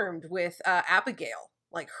Charmed with Abigail.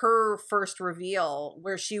 Like her first reveal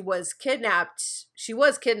where she was kidnapped,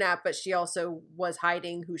 but she also was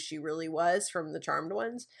hiding who she really was from the Charmed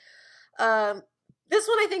ones. This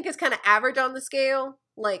one I think is kind of average on the scale.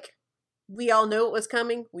 Like, we all know it was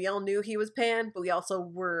coming. We all knew he was Pan, but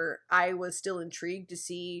I was still intrigued to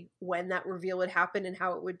see when that reveal would happen and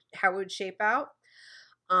how it would shape out.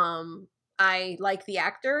 I like the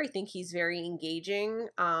actor. I think he's very engaging.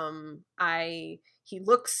 He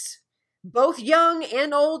looks both young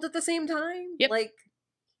and old at the same time. Yep. Like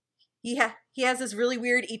he has this really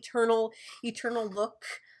weird eternal look.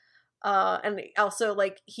 And also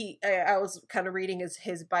like I was kind of reading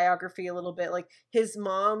his biography a little bit. Like his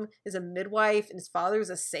mom is a midwife and his father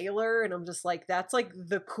is a sailor, and I'm just like, that's like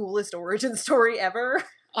the coolest origin story ever.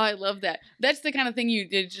 I love that. That's the kind of thing you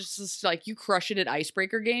did, just like you crush it at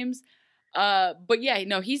icebreaker games. But yeah,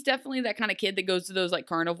 no, he's definitely that kind of kid that goes to those like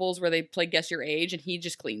carnivals where they play guess your age, and he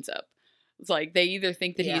just cleans up. It's like they either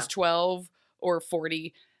think that he's 12 or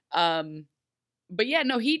 40. But yeah,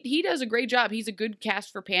 no, he does a great job. He's a good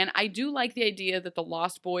cast for Pan. I do like the idea that the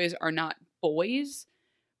Lost Boys are not boys,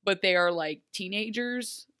 but they are like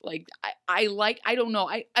teenagers. Like I don't know.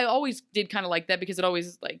 I always did kind of like that, because it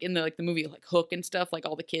always like in the movie like Hook and stuff, like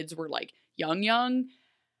all the kids were like young. And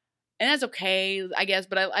that's okay, I guess,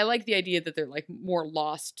 but I like the idea that they're like more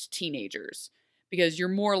lost teenagers, because you're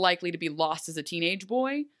more likely to be lost as a teenage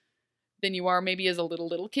boy than you are maybe as a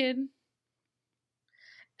little kid.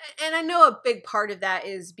 And I know a big part of that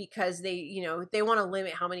is because they want to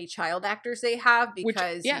limit how many child actors they have,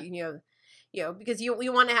 because because you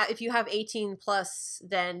want to have, if you have 18 plus,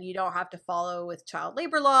 then you don't have to follow with child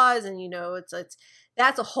labor laws, and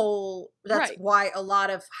that's right. Why a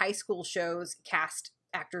lot of high school shows cast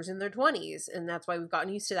actors in their 20s, and that's why we've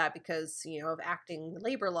gotten used to that, because of acting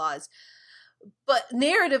labor laws. but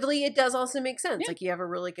narratively it does also make sense. Yeah. Like, you have a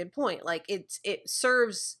really good point. Like, it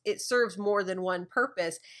serves more than one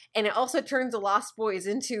purpose, and it also turns the Lost Boys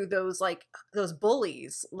into those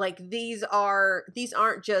bullies. Like, these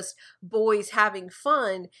aren't just boys having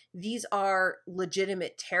fun. These are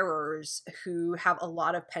legitimate terrors who have a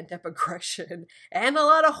lot of pent-up aggression and a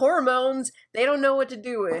lot of hormones they don't know what to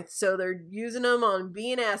do with, so they're using them on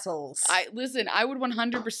being assholes. I would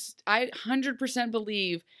 100%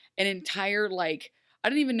 believe an entire, like, I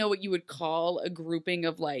don't even know what you would call a grouping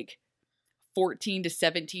of, like, 14 to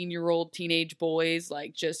 17-year-old teenage boys,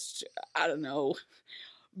 like, just, I don't know,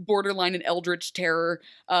 borderline an eldritch terror,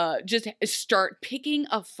 just start picking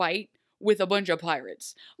a fight with a bunch of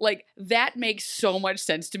pirates. Like, that makes so much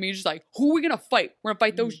sense to me. Just like, who are we gonna fight? We're gonna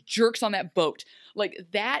fight those jerks on that boat. Like,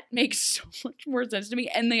 that makes so much more sense to me.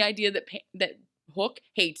 And the idea that Hook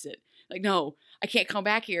hates it. Like, no, I can't come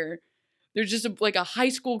back here. There's just a high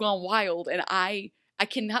school gone wild, and I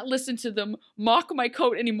cannot listen to them mock my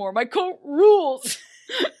coat anymore. My coat rules.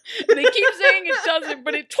 And they keep saying it doesn't,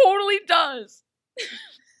 but it totally does.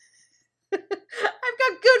 I've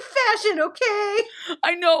got good fashion, okay?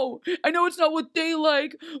 I know it's not what they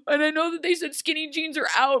like, and I know that they said skinny jeans are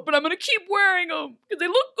out, but I'm gonna keep wearing them because they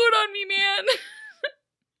look good on me, man.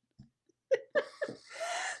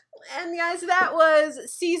 And guys, that was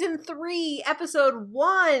season 3, episode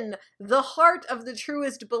 1, The Heart of the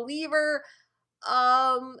Truest Believer.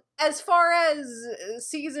 As far as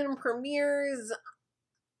season premieres,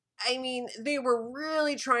 I mean, they were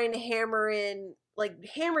really trying to hammer it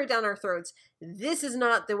down our throats. This is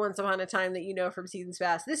not the Once Upon a Time that you know from seasons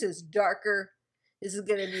past. This is darker. This is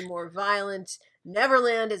going to be more violent.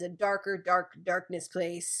 Neverland is a darkness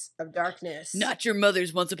place of darkness. Not your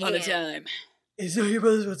mother's Once Upon a Time. It's not your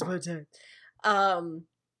mother's Once Upon a Time. And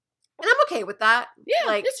I'm okay with that. Yeah,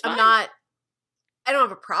 like, it's fine. I don't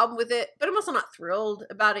have a problem with it, but I'm also not thrilled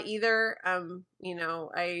about it either. I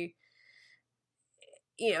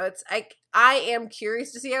am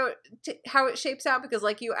curious to see how it shapes out, because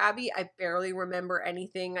like you, Abby, I barely remember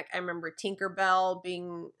anything. Like, I remember Tinkerbell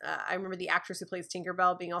being, I remember the actress who plays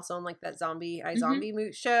Tinkerbell being also on like that Zombie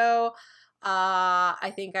show.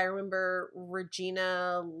 I think I remember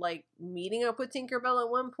Regina like meeting up with Tinkerbell at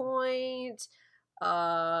one point.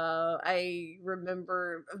 I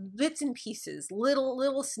remember bits and pieces,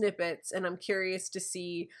 little snippets, and I'm curious to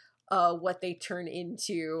see what they turn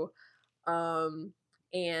into. And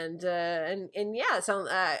yeah, so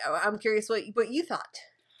I'm curious what you thought.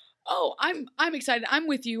 Oh, I'm excited. I'm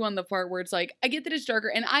with you on the part where it's like, I get that it's darker,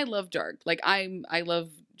 and I love dark. Like, I love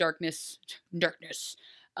darkness.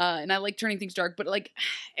 And I like turning things dark, but like,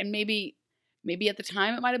 and maybe at the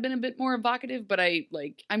time it might have been a bit more evocative, but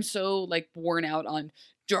I'm so like worn out on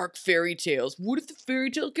dark fairy tales. What if the fairy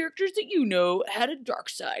tale characters that you know had a dark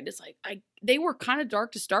side? It's like, they were kind of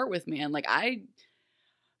dark to start with, man. Like,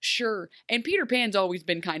 sure. And Peter Pan's always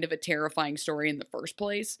been kind of a terrifying story in the first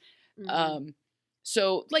place. Mm-hmm.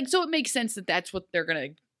 So it makes sense that that's what they're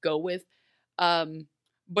going to go with.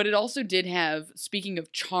 But it also did have, speaking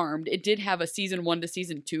of Charmed, it did have a season 1 to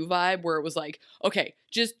season 2 vibe where it was like, okay,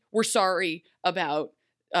 we're sorry about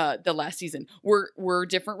the last season. We're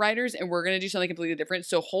different writers, and we're going to do something completely different.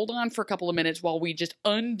 So hold on for a couple of minutes while we just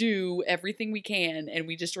undo everything we can, and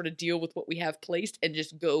we just sort of deal with what we have placed and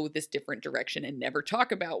just go this different direction and never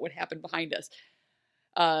talk about what happened behind us.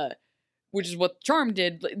 Which is what Charmed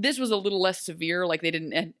did. This was a little less severe. Like, they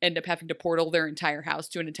didn't end up having to portal their entire house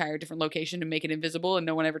to an entire different location and make it invisible, and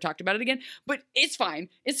no one ever talked about it again. But it's fine.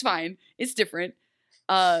 It's fine. It's different.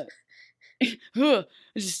 I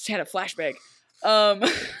just had a flashback.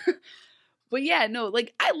 But yeah, no,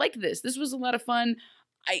 like, I liked this. This was a lot of fun.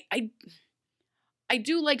 I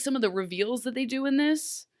do like some of the reveals that they do in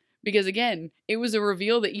this, because again, it was a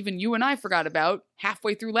reveal that even you and I forgot about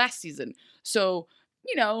halfway through last season. So,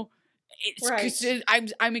 you know, right.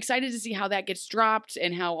 I'm excited to see how that gets dropped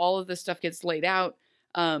and how all of this stuff gets laid out.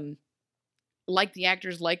 Like the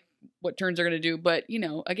actors, like what turns are going to do. But, you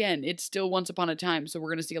know, again, it's still Once Upon a Time. So we're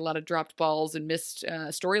going to see a lot of dropped balls and missed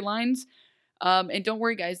storylines. And don't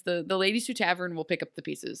worry, guys, the Ladies Who Tavern will pick up the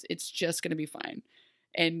pieces. It's just going to be fine.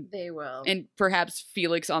 And they will. And perhaps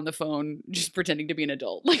Felix on the phone just pretending to be an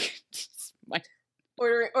adult. Like,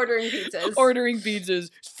 ordering pizzas. Ordering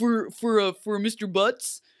pizzas for Mr.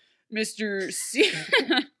 Butts. Mr.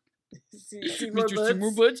 Seymour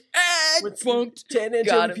Butts. Punked. 10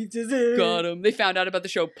 Got him. Pizzas in. Got him. They found out about the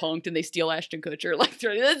show Punked, and they steal Ashton Kutcher. Like,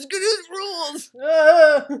 that's good as rules.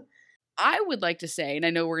 I would like to say, and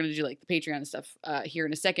I know we're going to do like the Patreon and stuff here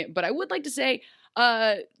in a second, but I would like to say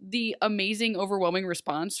the amazing, overwhelming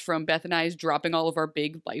response from Beth and I's dropping all of our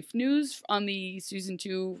big life news on the season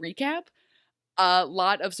 2 recap. A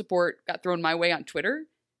lot of support got thrown my way on Twitter.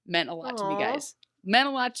 Meant a lot to me, guys. Meant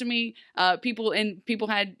a lot to me. People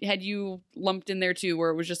had you lumped in there too, where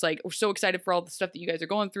it was just like, we're so excited for all the stuff that you guys are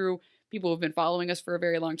going through. People who have been following us for a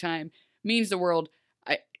very long time. Means the world.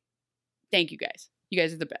 Thank you guys. You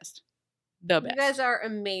guys are the best. The best. You guys are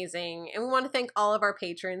amazing. And we want to thank all of our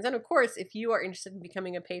patrons. And of course, if you are interested in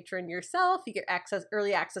becoming a patron yourself, you get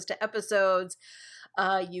early access to episodes.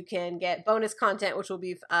 You can get bonus content, which we'll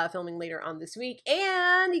be filming later on this week.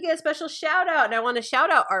 And you get a special shout out. And I want to shout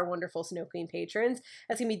out our wonderful Snow Queen patrons.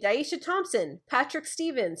 That's going to be Daisha Thompson, Patrick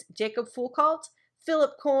Stevens, Jacob Fulcalt,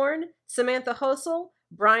 Philip Korn, Samantha Hosel,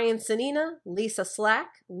 Brian Sanina, Lisa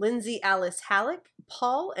Slack, Lindsay Alice Halleck,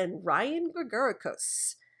 Paul, and Ryan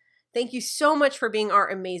Gregorikos. Thank you so much for being our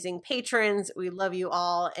amazing patrons. We love you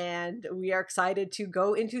all, and we are excited to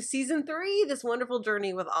go into season 3, this wonderful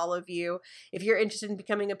journey with all of you. If you're interested in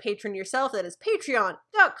becoming a patron yourself, that is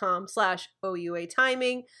patreon.com/OUA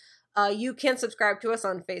timing. You can subscribe to us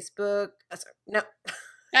on Facebook.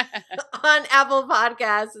 On Apple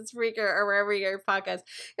Podcasts, it's Spreaker, or wherever you get your podcast.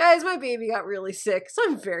 Guys, my baby got really sick, so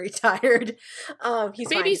I'm very tired. He's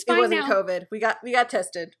Baby's fine. It wasn't fine now. COVID. We got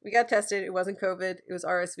tested. It wasn't COVID. It was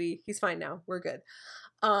RSV. He's fine now. We're good.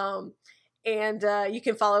 And you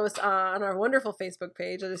can follow us on our wonderful Facebook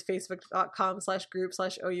page. That is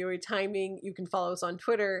facebook.com/group/OUA timing. You can follow us on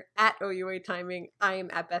Twitter @OUA timing. I am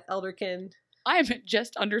at Beth Elderkin. I'm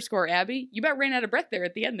just _Abby. You about ran out of breath there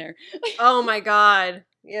at the end there. Oh my God.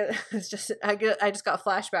 Yeah, it's just I just got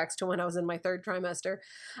flashbacks to when I was in my 3rd trimester.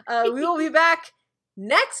 We will be back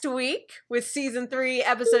next week with season 3,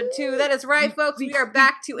 episode 2. That is right, folks. We are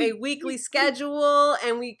back to a weekly schedule,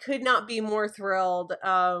 and we could not be more thrilled.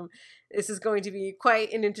 This is going to be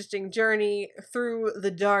quite an interesting journey through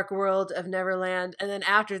the dark world of Neverland. And then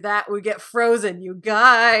after that, we get frozen. You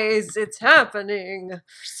guys, it's happening. We're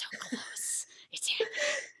so close. It's happening.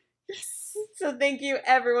 Yes. So thank you,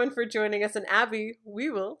 everyone, for joining us. And Abby, we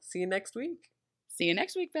will see you next week. See you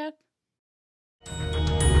next week, Beth.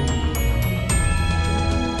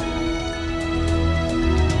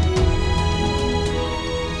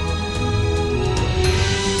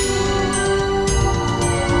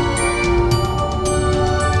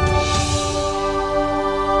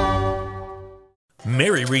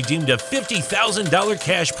 Mary redeemed a $50,000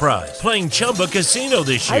 cash prize playing Chumba Casino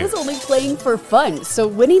this year. I was only playing for fun, so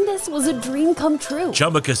winning this was a dream come true.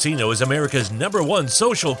 Chumba Casino is America's #1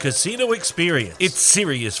 social casino experience. It's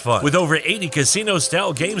serious fun. With over 80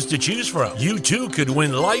 casino-style games to choose from, you too could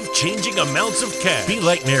win life-changing amounts of cash. Be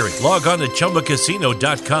like Mary. Log on to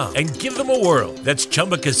ChumbaCasino.com and give them a whirl. That's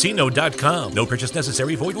ChumbaCasino.com. No purchase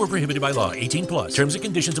necessary. Void or prohibited by law. 18+. Terms and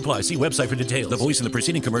conditions apply. See website for details. The voice in the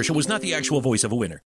preceding commercial was not the actual voice of a winner.